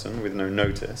perm person with no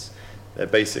notice, they're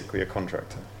basically a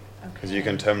contractor, because you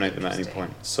can terminate them at any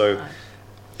point. So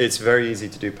it's very easy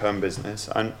to do perm business.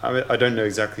 And I don't know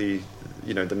exactly,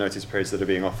 you know, the notice periods that are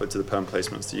being offered to the perm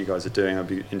placements that you guys are doing. I'd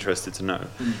be interested to know.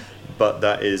 But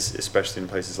that is, especially in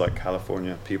places like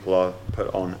California, people are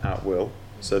put on at will.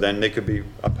 So then they could be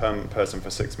a perm person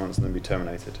for 6 months and then be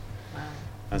terminated. Wow.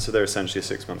 And so they're essentially a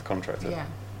 6-month contractor. Yeah.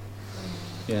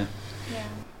 Yeah. Yeah.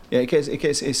 Yeah,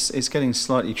 it's getting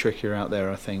slightly trickier out there,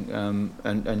 I think, and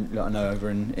I know over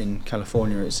in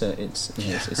California it's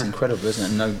incredible,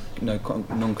 isn't it? No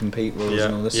non-compete rules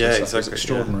and all this sort of stuff. It's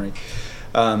extraordinary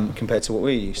compared to what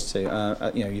we're used to.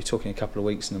 You know, you're talking a couple of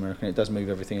weeks in America, and it does move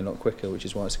everything a lot quicker, which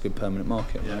is why it's a good permanent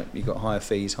market. Right? You've got higher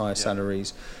fees, higher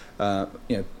salaries,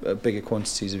 you know, bigger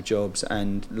quantities of jobs,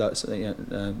 and lots, you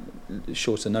know,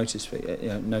 shorter notice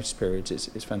periods.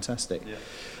 It's fantastic.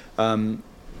 Yeah.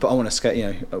 But I want to scale. You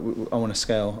know, I want to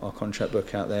scale our contract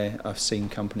book out there. I've seen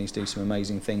companies do some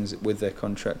amazing things with their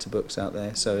contractor books out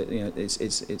there. So you know,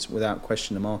 it's without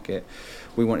question the market.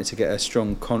 We wanted to get a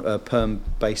strong perm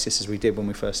basis as we did when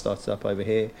we first started up over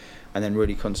here, and then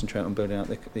really concentrate on building out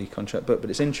the contract book.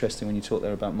 But it's interesting when you talk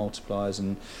there about multipliers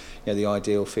and, you know, the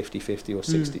ideal 50-50 or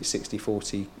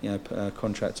 60-40, you know,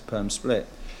 contract to perm split.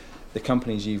 The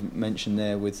companies you've mentioned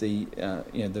there with the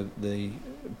you know, the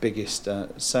biggest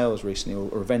sales recently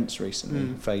or events recently,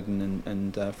 Faden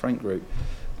and Frank Group,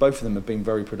 both of them have been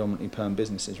very predominantly perm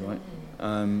businesses, right?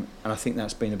 And I think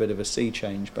that's been a bit of a sea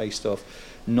change based off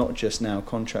not just now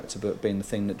contractor book being the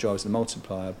thing that drives the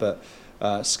multiplier, but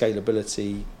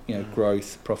scalability, you know,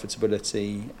 growth,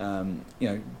 profitability, you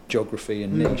know, geography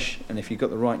and niche. And if you've got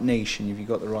the right niche and if you've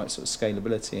got the right sort of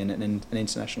scalability and an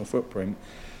international footprint,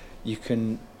 you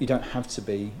don't have to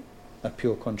be a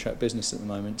pure contract business at the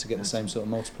moment to get the same sort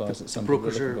of multipliers that some people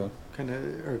are looking for. Kind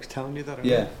of are telling you that.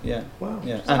 Yeah, yeah. Wow.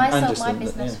 Yeah. So I sold my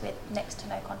business with next to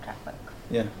no contract book.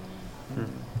 Yeah.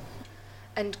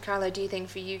 And Carla, do you think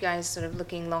for you guys, sort of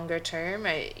looking longer term,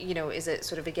 you know, is it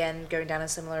sort of again going down a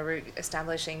similar route,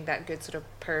 establishing that good sort of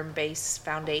perm base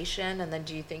foundation, and then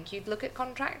do you think you'd look at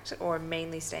contract or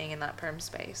mainly staying in that perm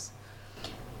space?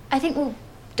 I think we'll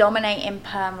dominate in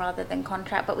perm rather than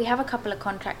contract, but we have a couple of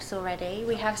contracts already.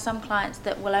 We have some clients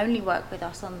that will only work with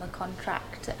us on the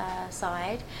contract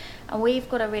side, and we've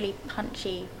got a really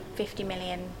punchy 50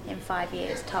 million in 5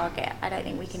 years target. I don't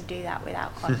think we can do that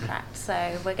without contract, so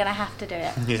we're going to have to do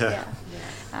it.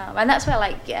 And that's where,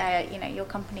 like, you know, your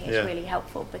company is really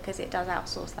helpful because it does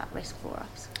outsource that risk for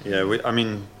us. Yeah, I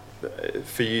mean,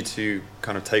 for you to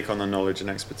kind of take on the knowledge and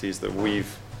expertise that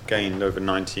we've gained over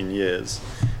 19 years,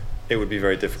 it would be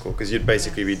very difficult because you'd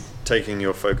basically be taking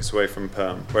your focus away from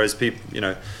perm. Whereas people, you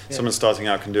know, someone starting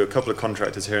out can do a couple of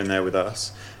contractors here and there with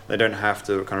us. They don't have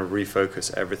to kind of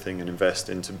refocus everything and invest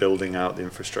into building out the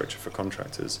infrastructure for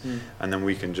contractors. And then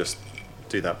we can just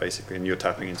do that basically, and you're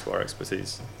tapping into our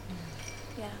expertise.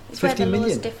 Yeah, it's where the 50 law's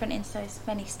million. different in so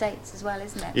many states as well,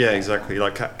 isn't it? Yeah, exactly.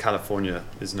 Like California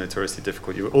is notoriously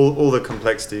difficult. All the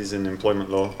complexities in employment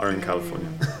law are in California.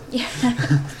 Yeah.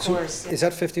 Of course. Is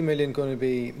that 50 million going to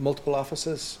be multiple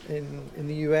offices in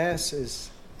the US? Is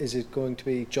it going to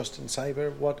be just in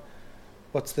cyber?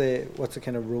 What's the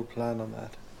kind of road plan on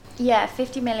that? Yeah,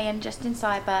 50 million just in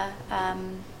cyber,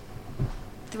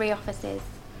 3 offices,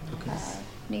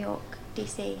 New York,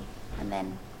 DC, and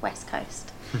then West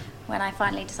Coast when I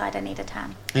finally decide I need a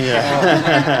tan.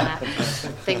 Yeah. I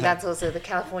think that's also the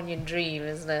Californian dream,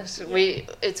 isn't it?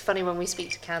 It's funny when we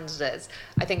speak to candidates,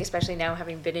 I think especially now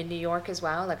having been in New York as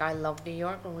well, like I loved New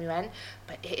York when we went,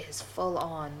 but it is full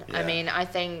on. Yeah. I mean, I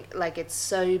think like it's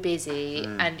so busy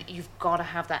and you've got to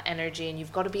have that energy and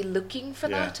you've got to be looking for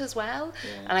that as well.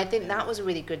 Yeah. And I think that was a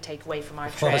really good takeaway from our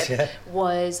Of course, trip. yeah.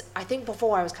 Was I think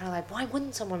before I was kind of like, why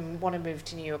wouldn't someone want to move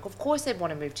to New York? Of course they'd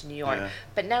want to move to New York. Yeah.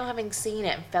 But now having seen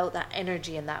it and felt that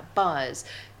energy and that buzz,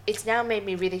 it's now made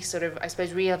me really sort of, I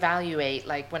suppose, reevaluate,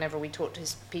 like whenever we talk to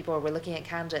people or we're looking at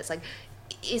candidates, like,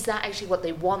 is that actually what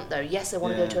they want though? Yes, they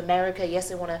want to go to America. Yes,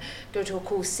 they want to go to a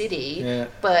cool city. Yeah.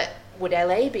 But would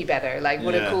LA be better? Like,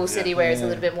 would a cool city where it's a Yeah.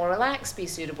 little bit more relaxed be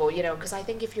suitable? You know, because I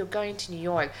think if you're going to New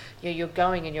York, you're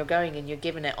going and you're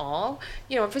giving it all.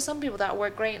 You know, and for some people that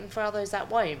work great and for others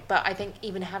that won't. But I think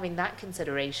even having that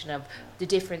consideration of the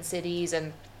different cities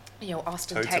and, you know,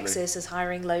 Austin, Totally. Texas is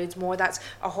hiring loads more. That's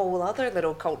a whole other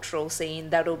little cultural scene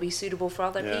that'll be suitable for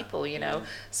other Yeah. people, you know.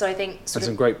 So I think sort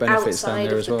some of great benefits down outside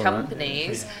there of as the well, right?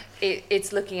 companies,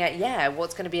 it's looking at,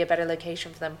 what's going to be a better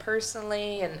location for them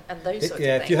personally and those sorts of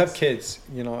things. If you have kids,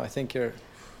 you know, I think you're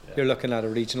looking at a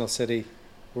regional city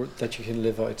that you can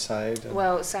live outside. And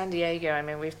Well, San Diego, I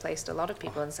mean, we've placed a lot of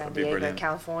people in San that'd be Diego, brilliant.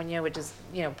 California, which is,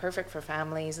 you know, perfect for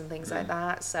families and things like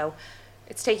that. So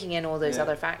it's taking in all those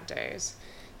other factors.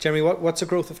 Jeremy, what's the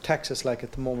growth of Texas like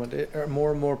at the moment? Are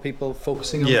more and more people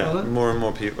focusing on Yeah, it? more and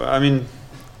more people. I mean,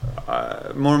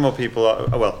 more and more people are,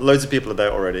 well, loads of people are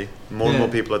there already. More and more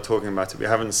people are talking about it. We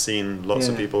haven't seen lots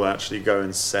of Yeah. people actually go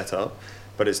and set up,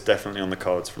 but it's definitely on the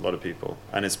cards for a lot of people.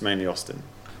 And it's mainly Austin,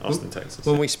 Texas.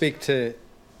 When we speak to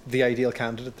the ideal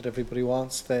candidate that everybody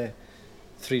wants, the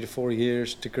 3 to 4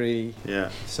 years degree,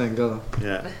 Yeah, single,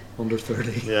 yeah, under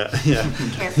 30, yeah, yeah,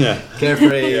 Careful. yeah.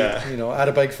 carefree, Yeah. you know, at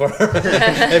a big firm,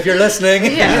 if you're listening.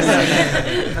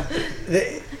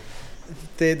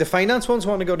 The finance ones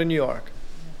want to go to New York.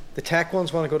 The tech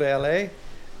ones want to go to LA,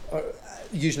 or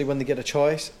usually when they get a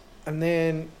choice. And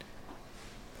then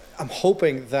I'm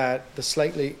hoping that the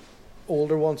slightly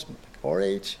older ones, like our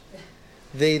age,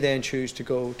 they then choose to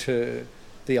go to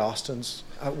the Austins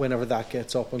whenever that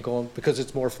gets up and going, because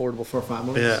it's more affordable for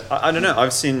families. Yeah, I don't know.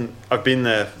 I've been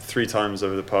there 3 times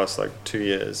over the past 2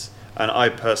 years, and I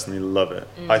personally love it.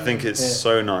 I think it's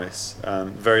so nice,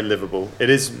 very livable. It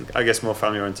is, I guess, more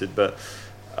family oriented, but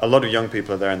a lot of young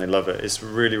people are there and they love it. It's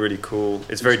really, really cool.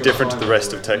 It's very different to the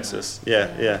rest of Texas.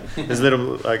 Yeah. There's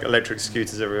little electric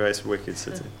scooters everywhere. It's a wicked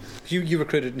city. You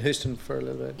recruited in Houston for a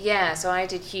little bit. Yeah, so I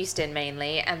did Houston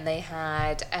mainly, and they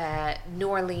had New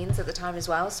Orleans at the time as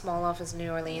well, small office in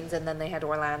New Orleans, and then they had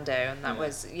Orlando, and that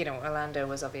was, you know, Orlando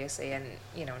was obviously a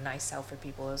nice sell for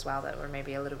people as well that were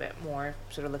maybe a little bit more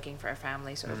sort of looking for a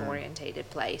family sort of orientated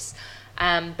place.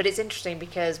 But it's interesting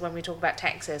because when we talk about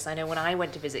Texas, I know when I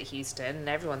went to visit Houston, and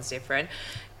everyone's different,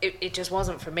 it just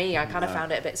wasn't for me. I kind of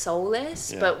found it a bit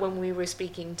soulless. Yeah. But when we were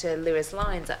speaking to Lewis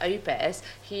Lyons at Opus,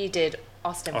 he did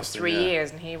Austin for 3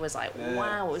 years, and he was like,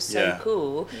 wow, it was so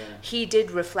cool. He did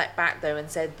reflect back though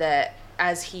and said that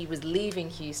as he was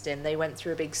leaving Houston, they went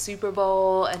through a big Super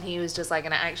Bowl, and he was just like,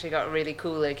 and it actually got a really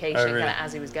cool location really? kind of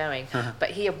as he was going.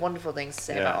 But he had wonderful things to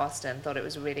say about Austin. Thought it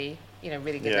was really,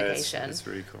 really good location. It's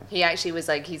really cool. He actually was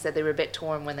like, he said they were a bit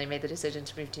torn when they made the decision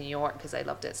to move to New York because they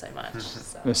loved it so much.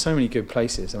 So. There's so many good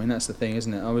places. I mean, that's the thing,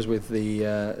 isn't it? I was with the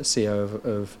CEO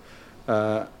of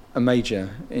a major,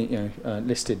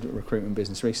 listed recruitment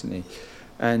business recently,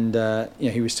 and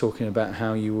he was talking about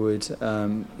how you would,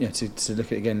 to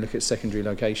look at secondary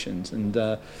locations, and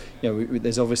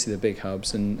there's obviously the big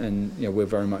hubs, and we're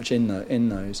very much in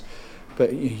those,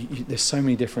 but there's so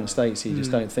many different states that you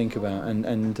just don't think about,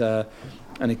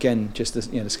 and again, just the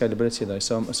scalability of those.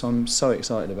 So I'm so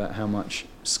excited about how much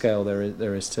scale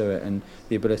there is to it, and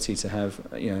the ability to have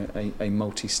a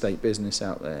multi-state business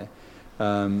out there.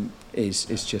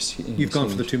 Is just You've gone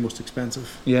for the 2 most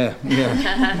expensive. Yeah.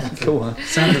 Cool, huh?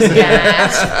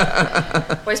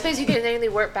 Yeah. Well, I suppose you can only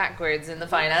work backwards in the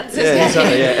finances. Yeah,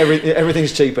 exactly. Yeah,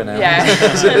 everything's cheaper now. Yeah.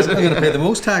 I'm going to pay the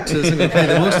most taxes. I'm going to pay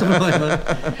the most employment.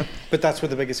 But that's where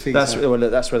the biggest fees That's are.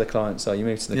 where the clients are. You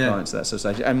move to the clients at that sort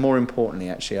of stage, and more importantly,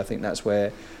 actually, I think that's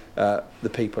where the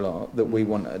people are that we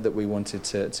wanted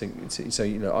to. So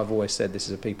I've always said this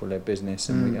is a people-led business,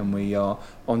 and we are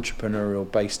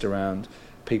entrepreneurial, based around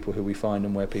people who we find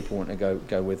and where people want to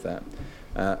go with that.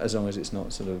 As long as it's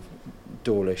not sort of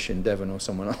Dawlish in Devon or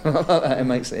someone like that,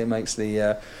 it makes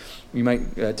the you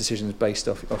make decisions based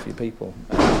off your people.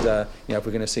 And if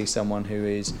we're going to see someone who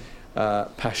is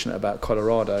passionate about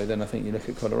Colorado, then I think you look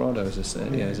at Colorado as a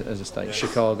as a state.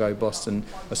 Chicago, Boston.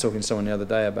 I was talking to someone the other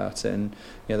day about it, and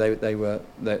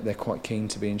they're quite keen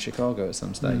to be in Chicago at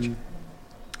some stage.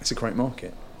 It's a great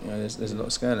market. There's a lot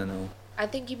of scale in it all. I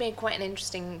think you made quite an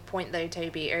interesting point though,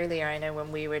 Toby, earlier. I know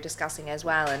when we were discussing as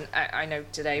well, and I know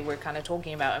today we're kind of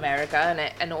talking about America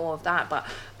and all of that, but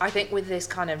I think with this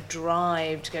kind of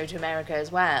drive to go to America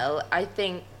as well, I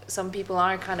think some people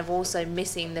are kind of also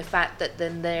missing the fact that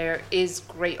then there is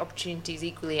great opportunities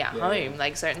equally at home,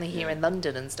 like certainly here in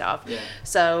London and stuff. Yeah.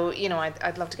 So,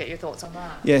 I'd love to get your thoughts on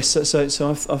that. Yeah, so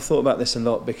I've thought about this a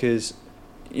lot because,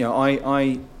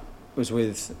 I was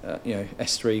with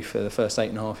S3 for the first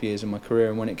 8.5 years of my career,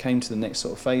 and when it came to the next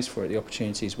sort of phase for it, the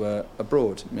opportunities were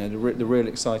abroad. The real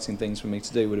exciting things for me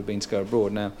to do would have been to go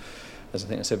abroad. Now, as I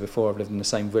think I said before, I've lived in the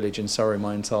same village in Surrey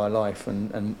my entire life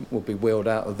and will be wheeled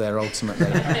out of there ultimately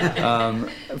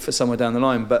for somewhere down the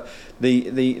line. But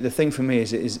the thing for me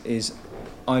is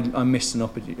I missed an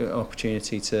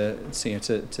opportunity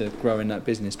to grow in that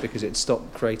business because it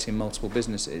stopped creating multiple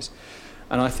businesses.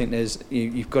 And I think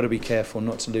you've got to be careful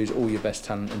not to lose all your best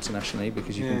talent internationally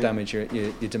because you can damage your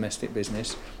domestic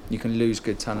business. You can lose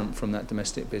good talent from that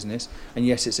domestic business. And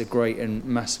yes, it's a great and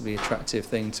massively attractive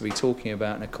thing to be talking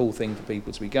about and a cool thing for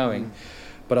people to be going.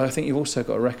 But I think you've also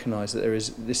got to recognise that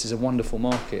this is a wonderful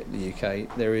market, the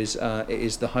UK. It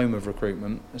is the home of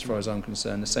recruitment, as far as I'm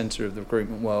concerned, the centre of the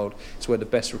recruitment world. It's where the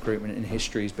best recruitment in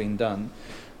history has been done.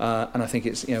 And I think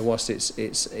it's whilst it's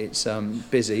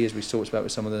busy, as we talked about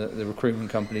with some of the recruitment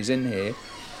companies in here,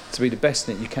 to be the best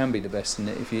in it, you can be the best in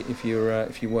it if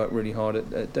you work really hard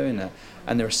at doing that.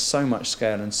 And there is so much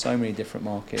scale and so many different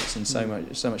markets and so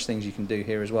much things you can do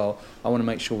here as well. I want to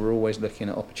make sure we're always looking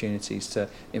at opportunities to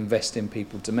invest in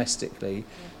people domestically,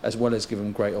 as well as give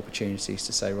them great opportunities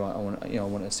to say, right, I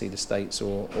want to see the States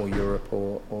or Europe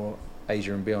or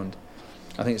Asia and beyond.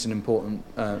 I think it's an important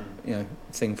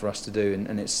thing for us to do,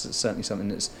 and it's certainly something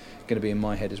that's going to be in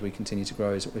my head as we continue to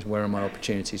grow is where are my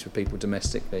opportunities for people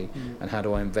domestically and how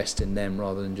do I invest in them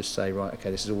rather than just say, right,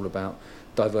 okay, this is all about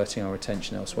diverting our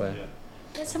attention elsewhere.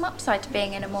 There's some upside to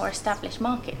being in a more established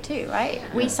market too, right?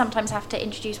 We sometimes have to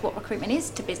introduce what recruitment is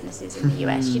to businesses in the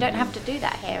US. You don't have to do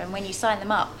that here, and when you sign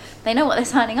them up, they know what they're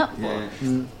signing up for.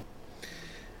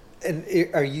 And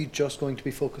are you just going to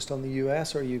be focused on the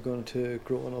US, or are you going to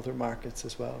grow in other markets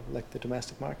as well, like the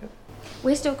domestic market?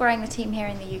 We're still growing the team here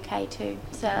in the UK too.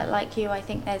 So like you, I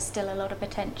think there's still a lot of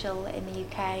potential in the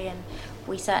UK, and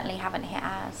we certainly haven't hit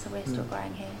ours, so we're still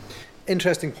growing here.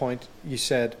 Interesting point. You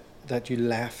said that you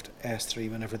left S3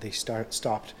 whenever they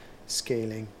stopped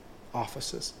scaling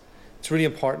offices. It's really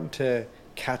important to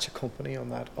catch a company on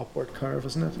that upward curve,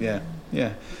 isn't it?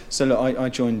 Yeah. So look, I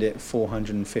joined it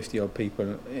 450 odd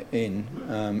people in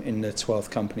the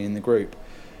 12th company in the group,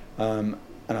 and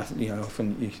I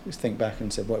often you think back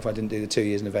and said, what if I didn't do the 2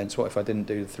 years in events? What if I didn't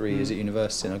do the 3 years at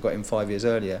university and I got in 5 years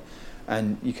earlier?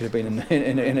 And you could have been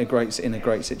in a great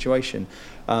situation,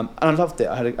 and I loved it.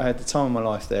 I had the time of my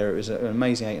life there. It was an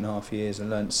amazing 8.5 years. I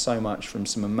learned so much from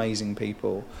some amazing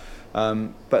people.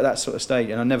 But that sort of stage,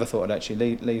 and I never thought I'd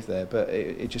actually leave there, but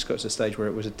it just got to a stage where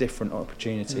it was a different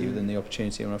opportunity than the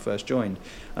opportunity when I first joined.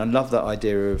 And I love that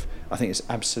idea of, I think it's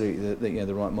absolutely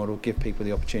the right model, give people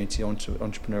the opportunity to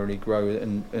entrepreneurially grow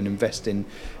and invest in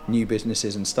new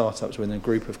businesses and startups within a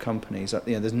group of companies.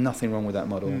 There's nothing wrong with that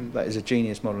model. That is a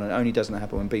genius model, and it only doesn't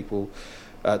happen when people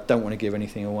don't want to give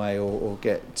anything away or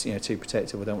get too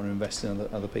protective or don't want to invest in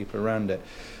other people around it.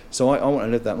 So I want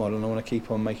to live that model, and I want to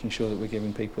keep on making sure that we're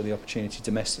giving people the opportunity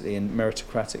domestically and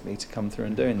meritocratically to come through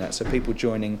and doing that. So people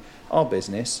joining our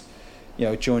business,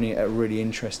 joining at a really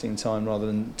interesting time rather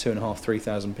than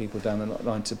 2,500-3,000 people down the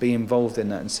line, to be involved in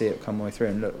that and see it come all the way through.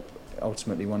 And look,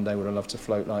 ultimately one day would I love to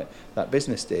float like that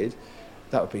business did.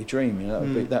 That would be a dream,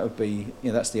 That would be,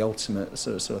 that's the ultimate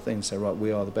sort of thing. So right,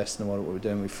 we are the best in the world at what we're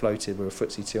doing. We've floated. We're a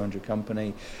FTSE 200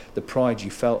 company. The pride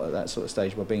you felt at that sort of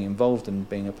stage by being involved and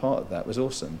being a part of that was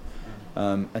awesome.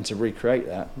 And to recreate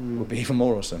that would be even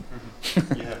more awesome.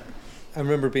 Yeah, I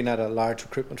remember being at a large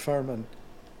recruitment firm and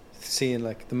seeing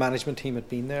like the management team had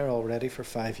been there already for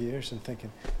 5 years and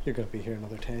thinking, you're going to be here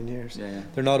another 10 years. Yeah.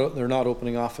 They're not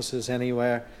opening offices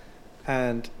anywhere.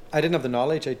 And I didn't have the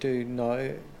knowledge I do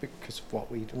now because of what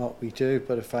we do.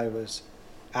 But if I was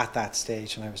at that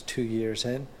stage and I was 2 years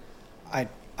in,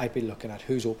 I'd be looking at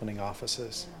who's opening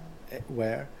offices,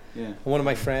 where. Yeah. And one of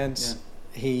my friends,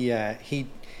 he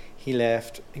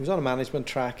left. He was on a management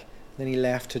track, then he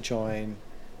left to join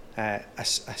a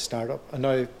startup, and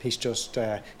now he's just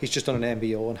done an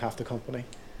MBO in half the company,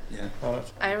 on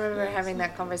it. I remember having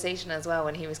that conversation as well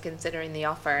when he was considering the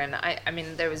offer, and I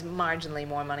mean, there was marginally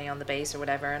more money on the base or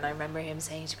whatever, and I remember him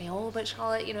saying to me, oh, but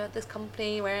Charlotte, you know, at this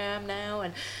company where I am now,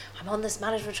 and I'm on this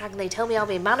management track, and they tell me I'll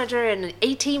be a manager in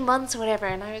 18 months or whatever,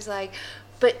 and I was like,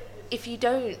 but if you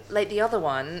don't, like the other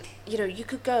one, you know, you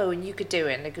could go and you could do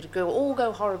it, and it could all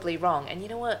go horribly wrong. And you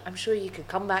know what? I'm sure you could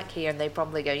come back here and they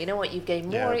probably go, you know what? You've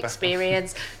gained more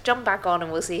experience. Jump back on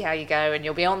and we'll see how you go. And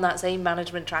you'll be on that same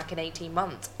management track in 18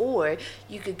 months. Or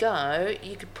you could go,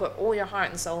 you could put all your heart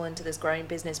and soul into this growing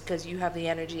business because you have the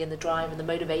energy and the drive and the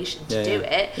motivation to do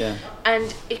it. Yeah.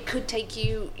 And it could take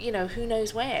you, you know, who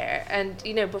knows where. And,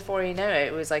 you know, before you know it,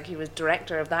 it was like he was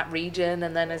director of that region.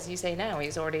 And then, as you say now,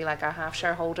 he's already like a half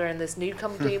shareholder in this new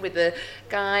company with the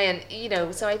guy. And, you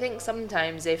know, so I think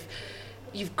sometimes if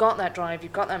you've got that drive,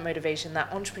 you've got that motivation, that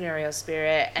entrepreneurial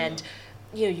spirit, and,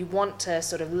 you know, you want to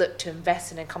sort of look to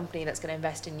invest in a company that's going to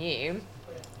invest in you,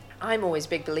 I'm always a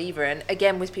big believer. And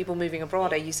again, with people moving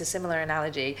abroad, I use a similar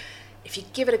analogy. If you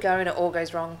give it a go and it all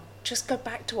goes wrong, just go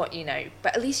back to what you know.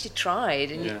 But at least you tried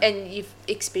and, you've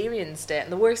experienced it.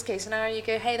 And the worst case scenario, you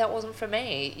go, hey, that wasn't for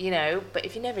me, you know. But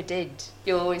if you never did,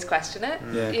 you'll always question it.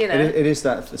 Yeah, you know? it is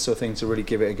that sort of thing to really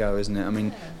give it a go, isn't it? I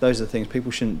mean, those are the things.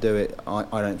 People shouldn't do it, I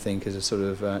don't think, as a sort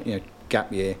of, you know,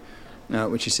 gap year.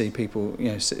 Which you see people,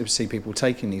 you know, see people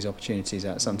taking these opportunities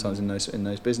out sometimes in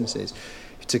those businesses.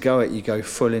 To go it, you go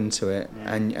full into it,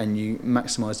 and you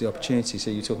maximise the opportunity.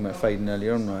 So you're talking about fading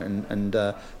earlier on, right? And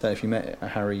don't know if you met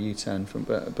Harry U-turn from,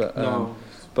 but No.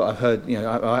 But I've heard, you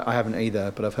know, I haven't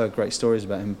either, but I've heard great stories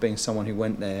about him being someone who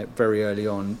went there very early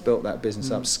on, built that business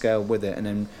up, scaled with it, and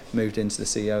then moved into the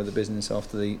CEO of the business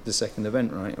after the second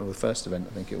event, right, or the first event,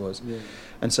 I think it was. Yeah.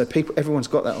 And so everyone's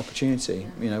got that opportunity.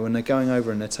 You know, when they're going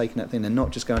over and they're taking that thing, they're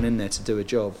not just going in there to do a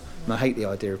job. And I hate the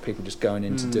idea of people just going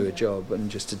in to do a job and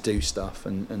just to do stuff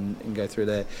and go through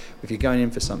there. If you're going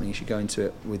in for something, you should go into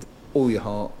it with all your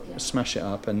heart, smash it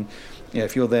up. And you know,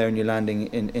 if you're there and you're landing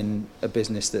in a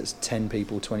business that's 10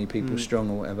 people, 20 people strong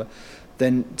or whatever,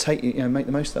 then make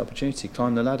the most of the opportunity,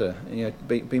 climb the ladder, you know,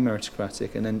 be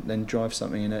meritocratic, and then drive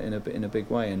something in a big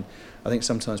way. And I think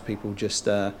sometimes people just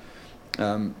you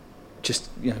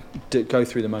know, go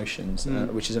through the motions,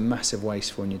 which is a massive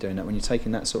waste for when you're doing that. When you're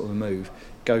taking that sort of a move,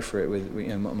 go for it with, you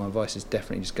know, my advice is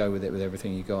definitely just go with it with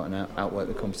everything you got and outwork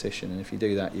the competition. And if you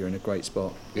do that, you're in a great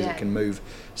spot because it can move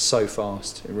so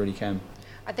fast. It really can.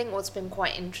 I think what's been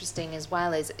quite interesting as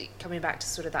well is coming back to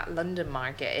sort of that London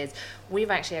market is we've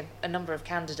actually had a number of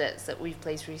candidates that we've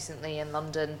placed recently in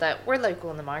London that were local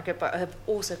in the market but have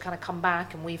also kind of come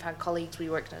back, and we've had colleagues we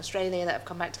worked in Australia that have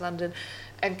come back to London,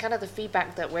 and kind of the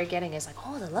feedback that we're getting is like,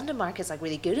 oh, the London market's like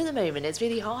really good at the moment, it's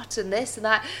really hot and this and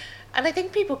that. And I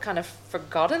think people kind of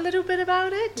forgot a little bit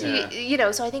about it, you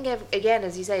know, so I think, again,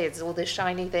 as you say, it's all this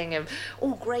shiny thing of,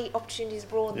 oh, great opportunities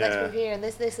abroad, let's move here, and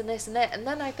this and this and that. And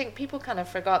then I think people kind of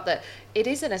forgot that it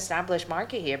is an established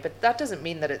market here, but that doesn't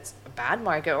mean that it's a bad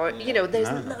market, or, you know, there's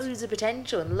loads of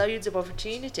potential and loads of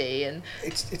opportunity. And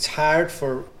it's hard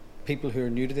for people who are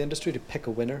new to the industry to pick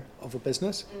a winner of a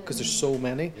business because there's so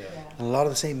many, and a lot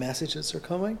of the same messages are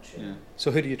coming. So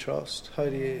who do you trust? How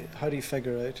do you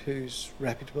figure out who's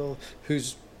reputable,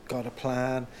 who's got a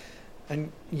plan?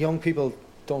 And young people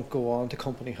don't go on to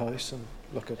Company House and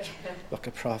look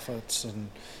at profits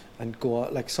and go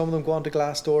on, like some of them go on to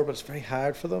Glassdoor, but it's very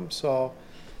hard for them. So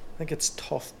I think it's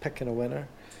tough picking a winner.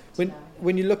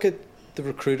 When you look at the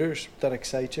recruiters that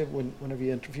excite you whenever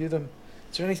you interview them,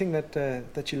 is there anything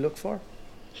that you look for?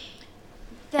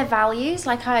 Their values,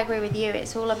 like I agree with you,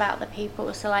 it's all about the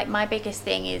people. So like my biggest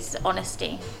thing is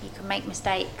honesty. You can make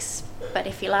mistakes, but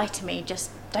if you lie to me,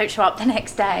 just don't show up the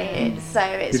next day.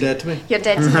 You're dead to me. You're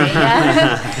dead to me,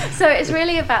 yeah. So it's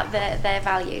really about their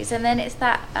values. And then it's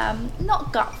that,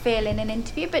 not gut feel in an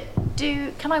interview, but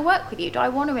can I work with you? Do I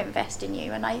want to invest in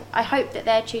you? And I hope that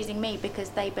they're choosing me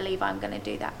because they believe I'm going to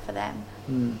do that for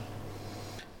them.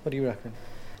 What do you reckon?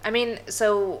 I mean,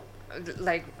 so,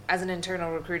 like, as an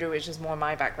internal recruiter, which is more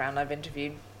my background, I've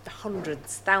interviewed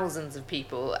hundreds, thousands of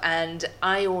people, and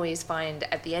I always find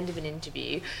at the end of an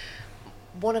interview,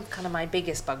 one of kind of my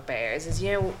biggest bugbears is,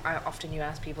 you know, often you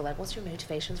ask people, like, what's your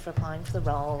motivations for applying for the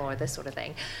role or this sort of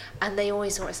thing? And they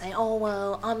always sort of say, oh,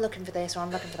 well, I'm looking for this, or I'm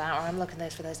looking for that, or I'm looking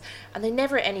for this. And they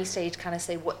never at any stage kind of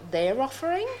say what they're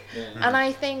offering. And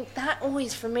I think that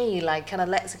always, for me, like, kind of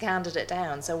lets a candidate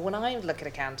down. So when I look at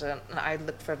a candidate, I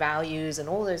look for values and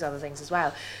all those other things as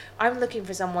well. I'm looking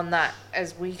for someone that,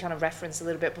 as we kind of referenced a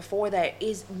little bit before there,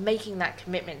 is making that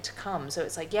commitment to come. So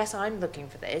it's like, yes, I'm looking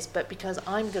for this, but because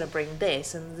I'm going to bring this,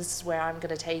 this, and this is where I'm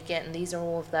going to take it, and these are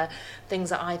all of the things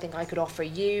that I think I could offer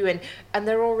you, and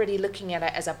they're already looking at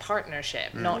it as a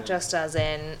partnership, not just as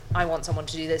in I want someone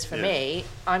to do this for me,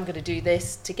 I'm going to do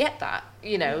this to get that,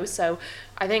 you know. So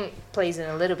I think plays in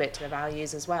a little bit to the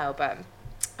values as well, but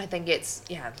I think it's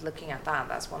looking at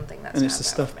that's one thing that's. And it's the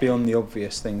stuff beyond the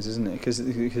obvious things, isn't it?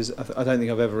 Because I don't think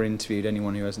I've ever interviewed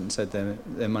anyone who hasn't said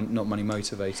they're not money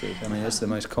motivated. I mean, that's the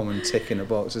most common tick in a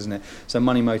box, isn't it? So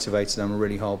money motivated, I'm a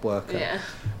really hard worker.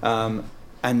 Yeah.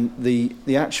 And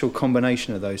the actual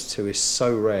combination of those two is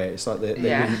so rare. It's like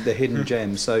the hidden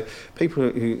gems. So people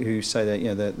who say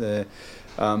that they're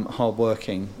hard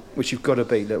working, which you've got to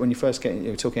be. Like when you first get,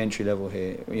 we're talking entry level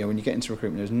here. When you get into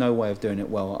recruitment, there's no way of doing it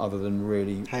well other than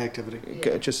really high activity,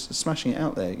 just smashing it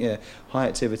out there. Yeah, high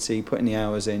activity, putting the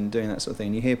hours in, doing that sort of thing.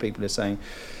 And you hear people are saying,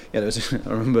 I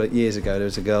remember years ago there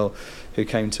was a girl who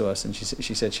came to us and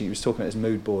she said she was talking about this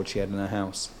mood board she had in her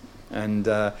house, and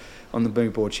on the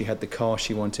mood board she had the car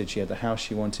she wanted, she had the house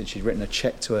she wanted, she'd written a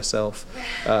cheque to herself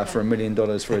for $1 million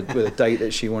with a date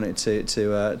that she wanted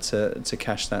to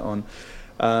cash that on.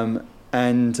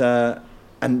 And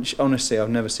honestly, I've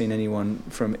never seen anyone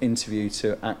from interview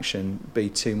to action be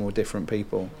two more different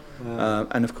people. Wow.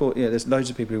 And of course, there's loads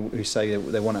of people who say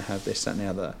they want to have this, that, and the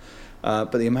other.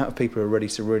 But the amount of people who are ready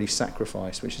to really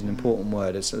sacrifice, which is an important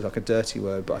word, it's like a dirty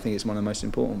word, but I think it's one of the most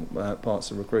important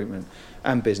parts of recruitment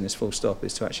and business, full stop,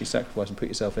 is to actually sacrifice and put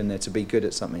yourself in there to be good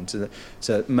at something,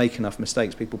 to make enough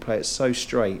mistakes. People play it so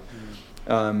straight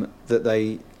that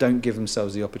they don't give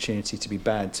themselves the opportunity to be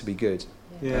bad, to be good.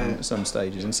 At some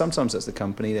stages, and sometimes that's the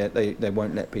company. They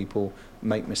won't let people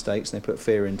make mistakes, and they put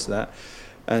fear into that.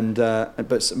 And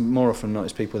but more often than not,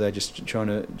 it's people they're just trying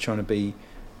to be,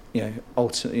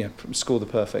 score the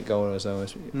perfect goal, as I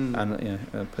always, put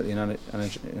the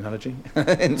analogy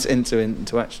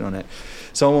into action on it.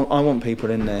 So I want people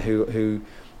in there who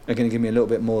are going to give me a little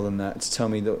bit more than that, to tell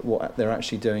me that what they're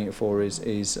actually doing it for is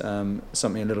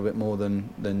something a little bit more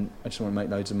than I just want to make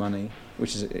loads of money,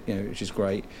 which is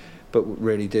great. But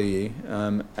really, do you?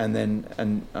 And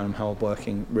I'm hard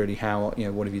working. Really, how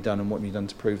what have you done and what have you done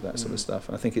to prove that sort of stuff?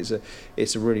 And I think it's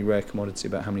a really rare commodity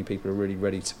about how many people are really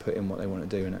ready to put in what they want to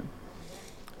do in it.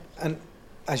 And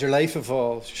as your life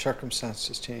evolves, your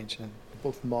circumstances change, and you're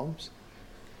both mums.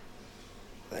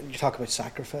 And you talk about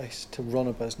sacrifice to run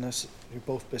a business. You're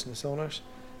both business owners.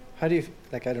 How do you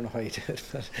I don't know how you do it,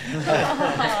 but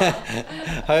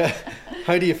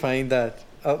how do you find that?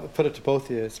 I'll put it to both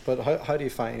of you, but how do you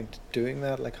find doing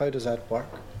that? How does that work?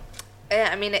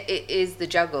 I mean, it is the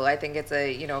juggle. I think it's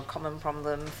a common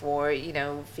problem for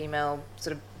female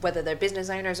sort of, whether they're business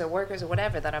owners or workers or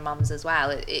whatever, that are mums as well.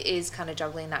 It is kind of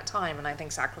juggling that time, and I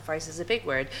think sacrifice is a big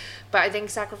word. But I think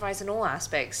sacrifice in all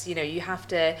aspects. You have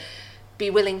to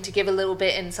be willing to give a little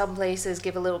bit in some places,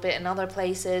 give a little bit in other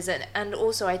places, and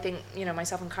also I think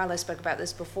myself and Carla spoke about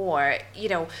this before.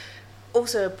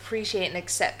 Also appreciate and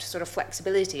accept sort of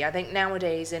flexibility. I think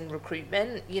nowadays in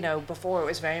recruitment, before it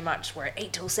was very much we're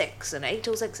 8 till 6 and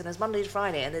it's Monday to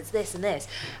Friday and it's this and this.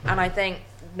 And I think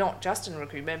not just in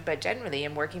recruitment, but generally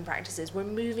in working practices, we're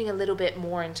moving a little bit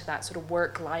more into that sort of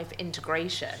work-life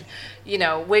integration,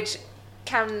 which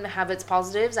can have its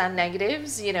positives and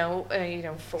negatives, for whatever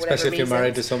especially if you're reasons.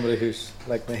 married to somebody who's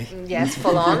like me. Yes,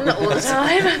 full on all the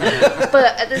time.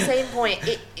 But at the same point,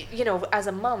 it as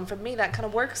a mum, for me that kind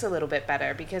of works a little bit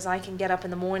better, because I can get up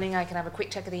in the morning, I can have a quick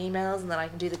check of the emails, and then I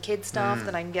can do the kids stuff,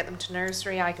 then I can get them to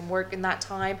nursery, I can work in that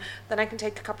time, then I can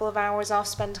take a couple of hours off,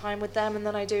 spend time with them, and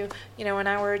then I do an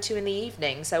hour or two in the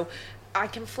evening. So I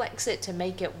can flex it to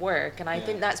make it work, and I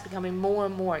think that's becoming more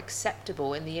and more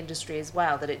acceptable in the industry as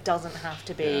well, that it doesn't have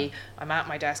to be I'm at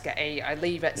my desk at 8, I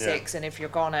leave at 6, and if you're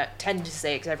gone at 10 to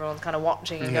 6 everyone's kind of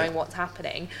watching and going what's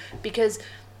happening, because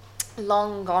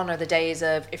long gone are the days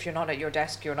of if you're not at your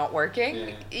desk you're not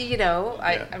working.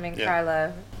 I mean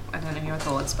Carla, I don't know your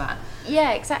thoughts, but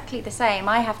yeah, exactly the same.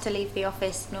 I have to leave the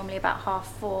office normally about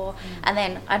 4:30, and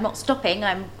then I'm not stopping,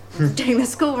 I'm doing the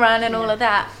school run and all of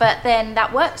that, but then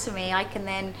that works for me. I can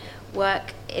then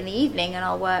work in the evening, and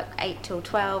I'll work 8 till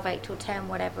 12, 8 till 10,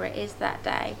 whatever it is that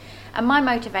day. And my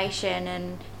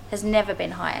motivation has never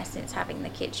been higher since having the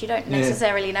kids. You don't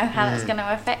necessarily know how that's going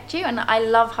to affect you, and I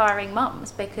love hiring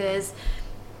mums because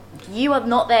you are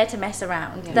not there to mess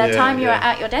around. The time you're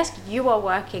at your desk, you are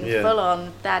working full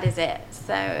on. That is it.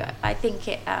 So I think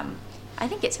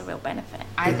it's a real benefit.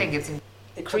 I think it's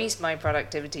increased my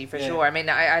productivity for sure. I mean,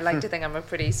 I like to think I'm a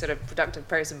pretty sort of productive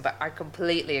person, but I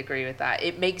completely agree with that.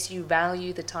 It makes you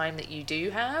value the time that you do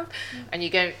have, and you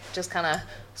don't just kind of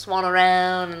swan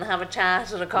around and have a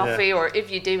chat and a coffee, or if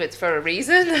you do, it's for a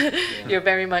reason. You're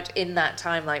very much in that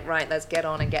time, right, let's get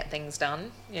on and get things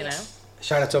done, know.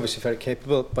 Charlotte's obviously very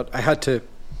capable, but I had to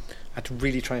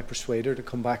really try and persuade her to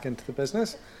come back into the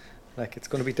business. Like, it's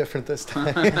going to be different this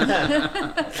time.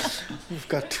 We've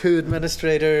got 2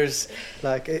 administrators.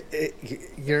 Like,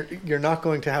 you're not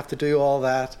going to have to do all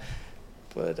that,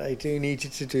 but I do need you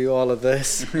to do all of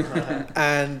this.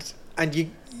 and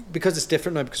you, because it's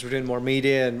different now, because we're doing more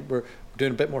media and we're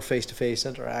doing a bit more face-to-face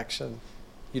interaction,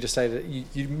 you decided,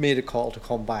 you made a call to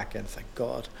come back in, thank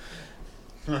God.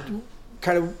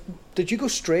 Kind of, did you go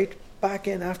straight back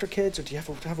in after kids, or do you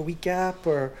have a wee gap,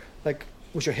 or like,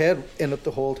 was your head in it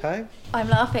the whole time? I'm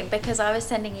laughing because I was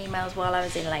sending emails while I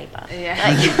was in labour. Yeah.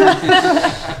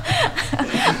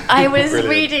 I was Brilliant.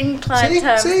 reading client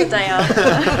terms the day after.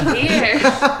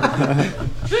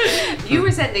 You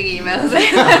were sending emails.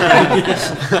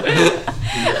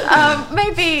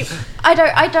 Maybe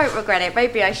I don't regret it.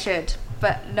 Maybe I should,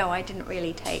 but no, I didn't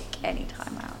really take any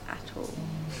time out at all.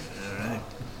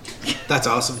 That's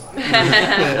awesome.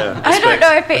 I don't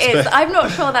know if it is. I'm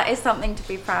not sure that is something to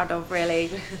be proud of,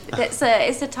 really. It's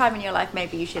a time in your life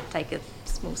maybe you should take a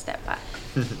small step back.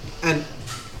 And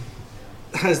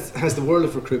has the world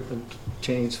of recruitment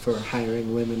changed for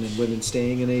hiring women and women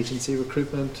staying in agency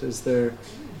recruitment? Is there,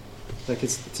 like,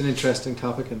 it's an interesting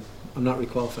topic, and I'm not really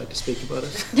qualified to speak about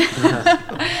it.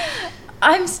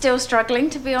 I'm still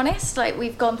struggling, to be honest. Like,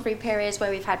 we've gone through periods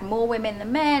where we've had more women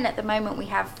than men. At the moment, we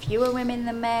have fewer women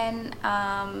than men.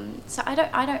 So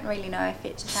I don't really know if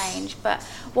it's changed. But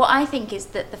what I think is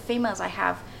that the females I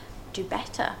have do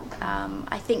better.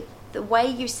 I think the way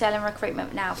you sell in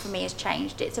recruitment now, for me, has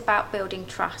changed. It's about building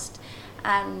trust.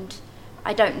 And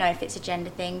I don't know if it's a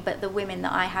gender thing, but the women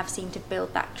that I have seem to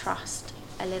build that trust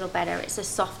a little better. It's a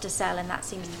softer sell, and that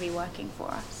seems to be working for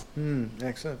us.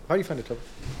 Excellent. How do you find it, Toby?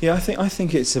 Yeah, I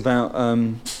think it's about.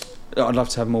 I'd love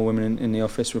to have more women in the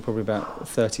office. We're probably about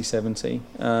 30-70.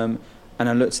 And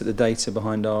I looked at the data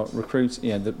behind our recruits,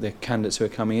 the candidates who are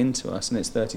coming into us, and it's 30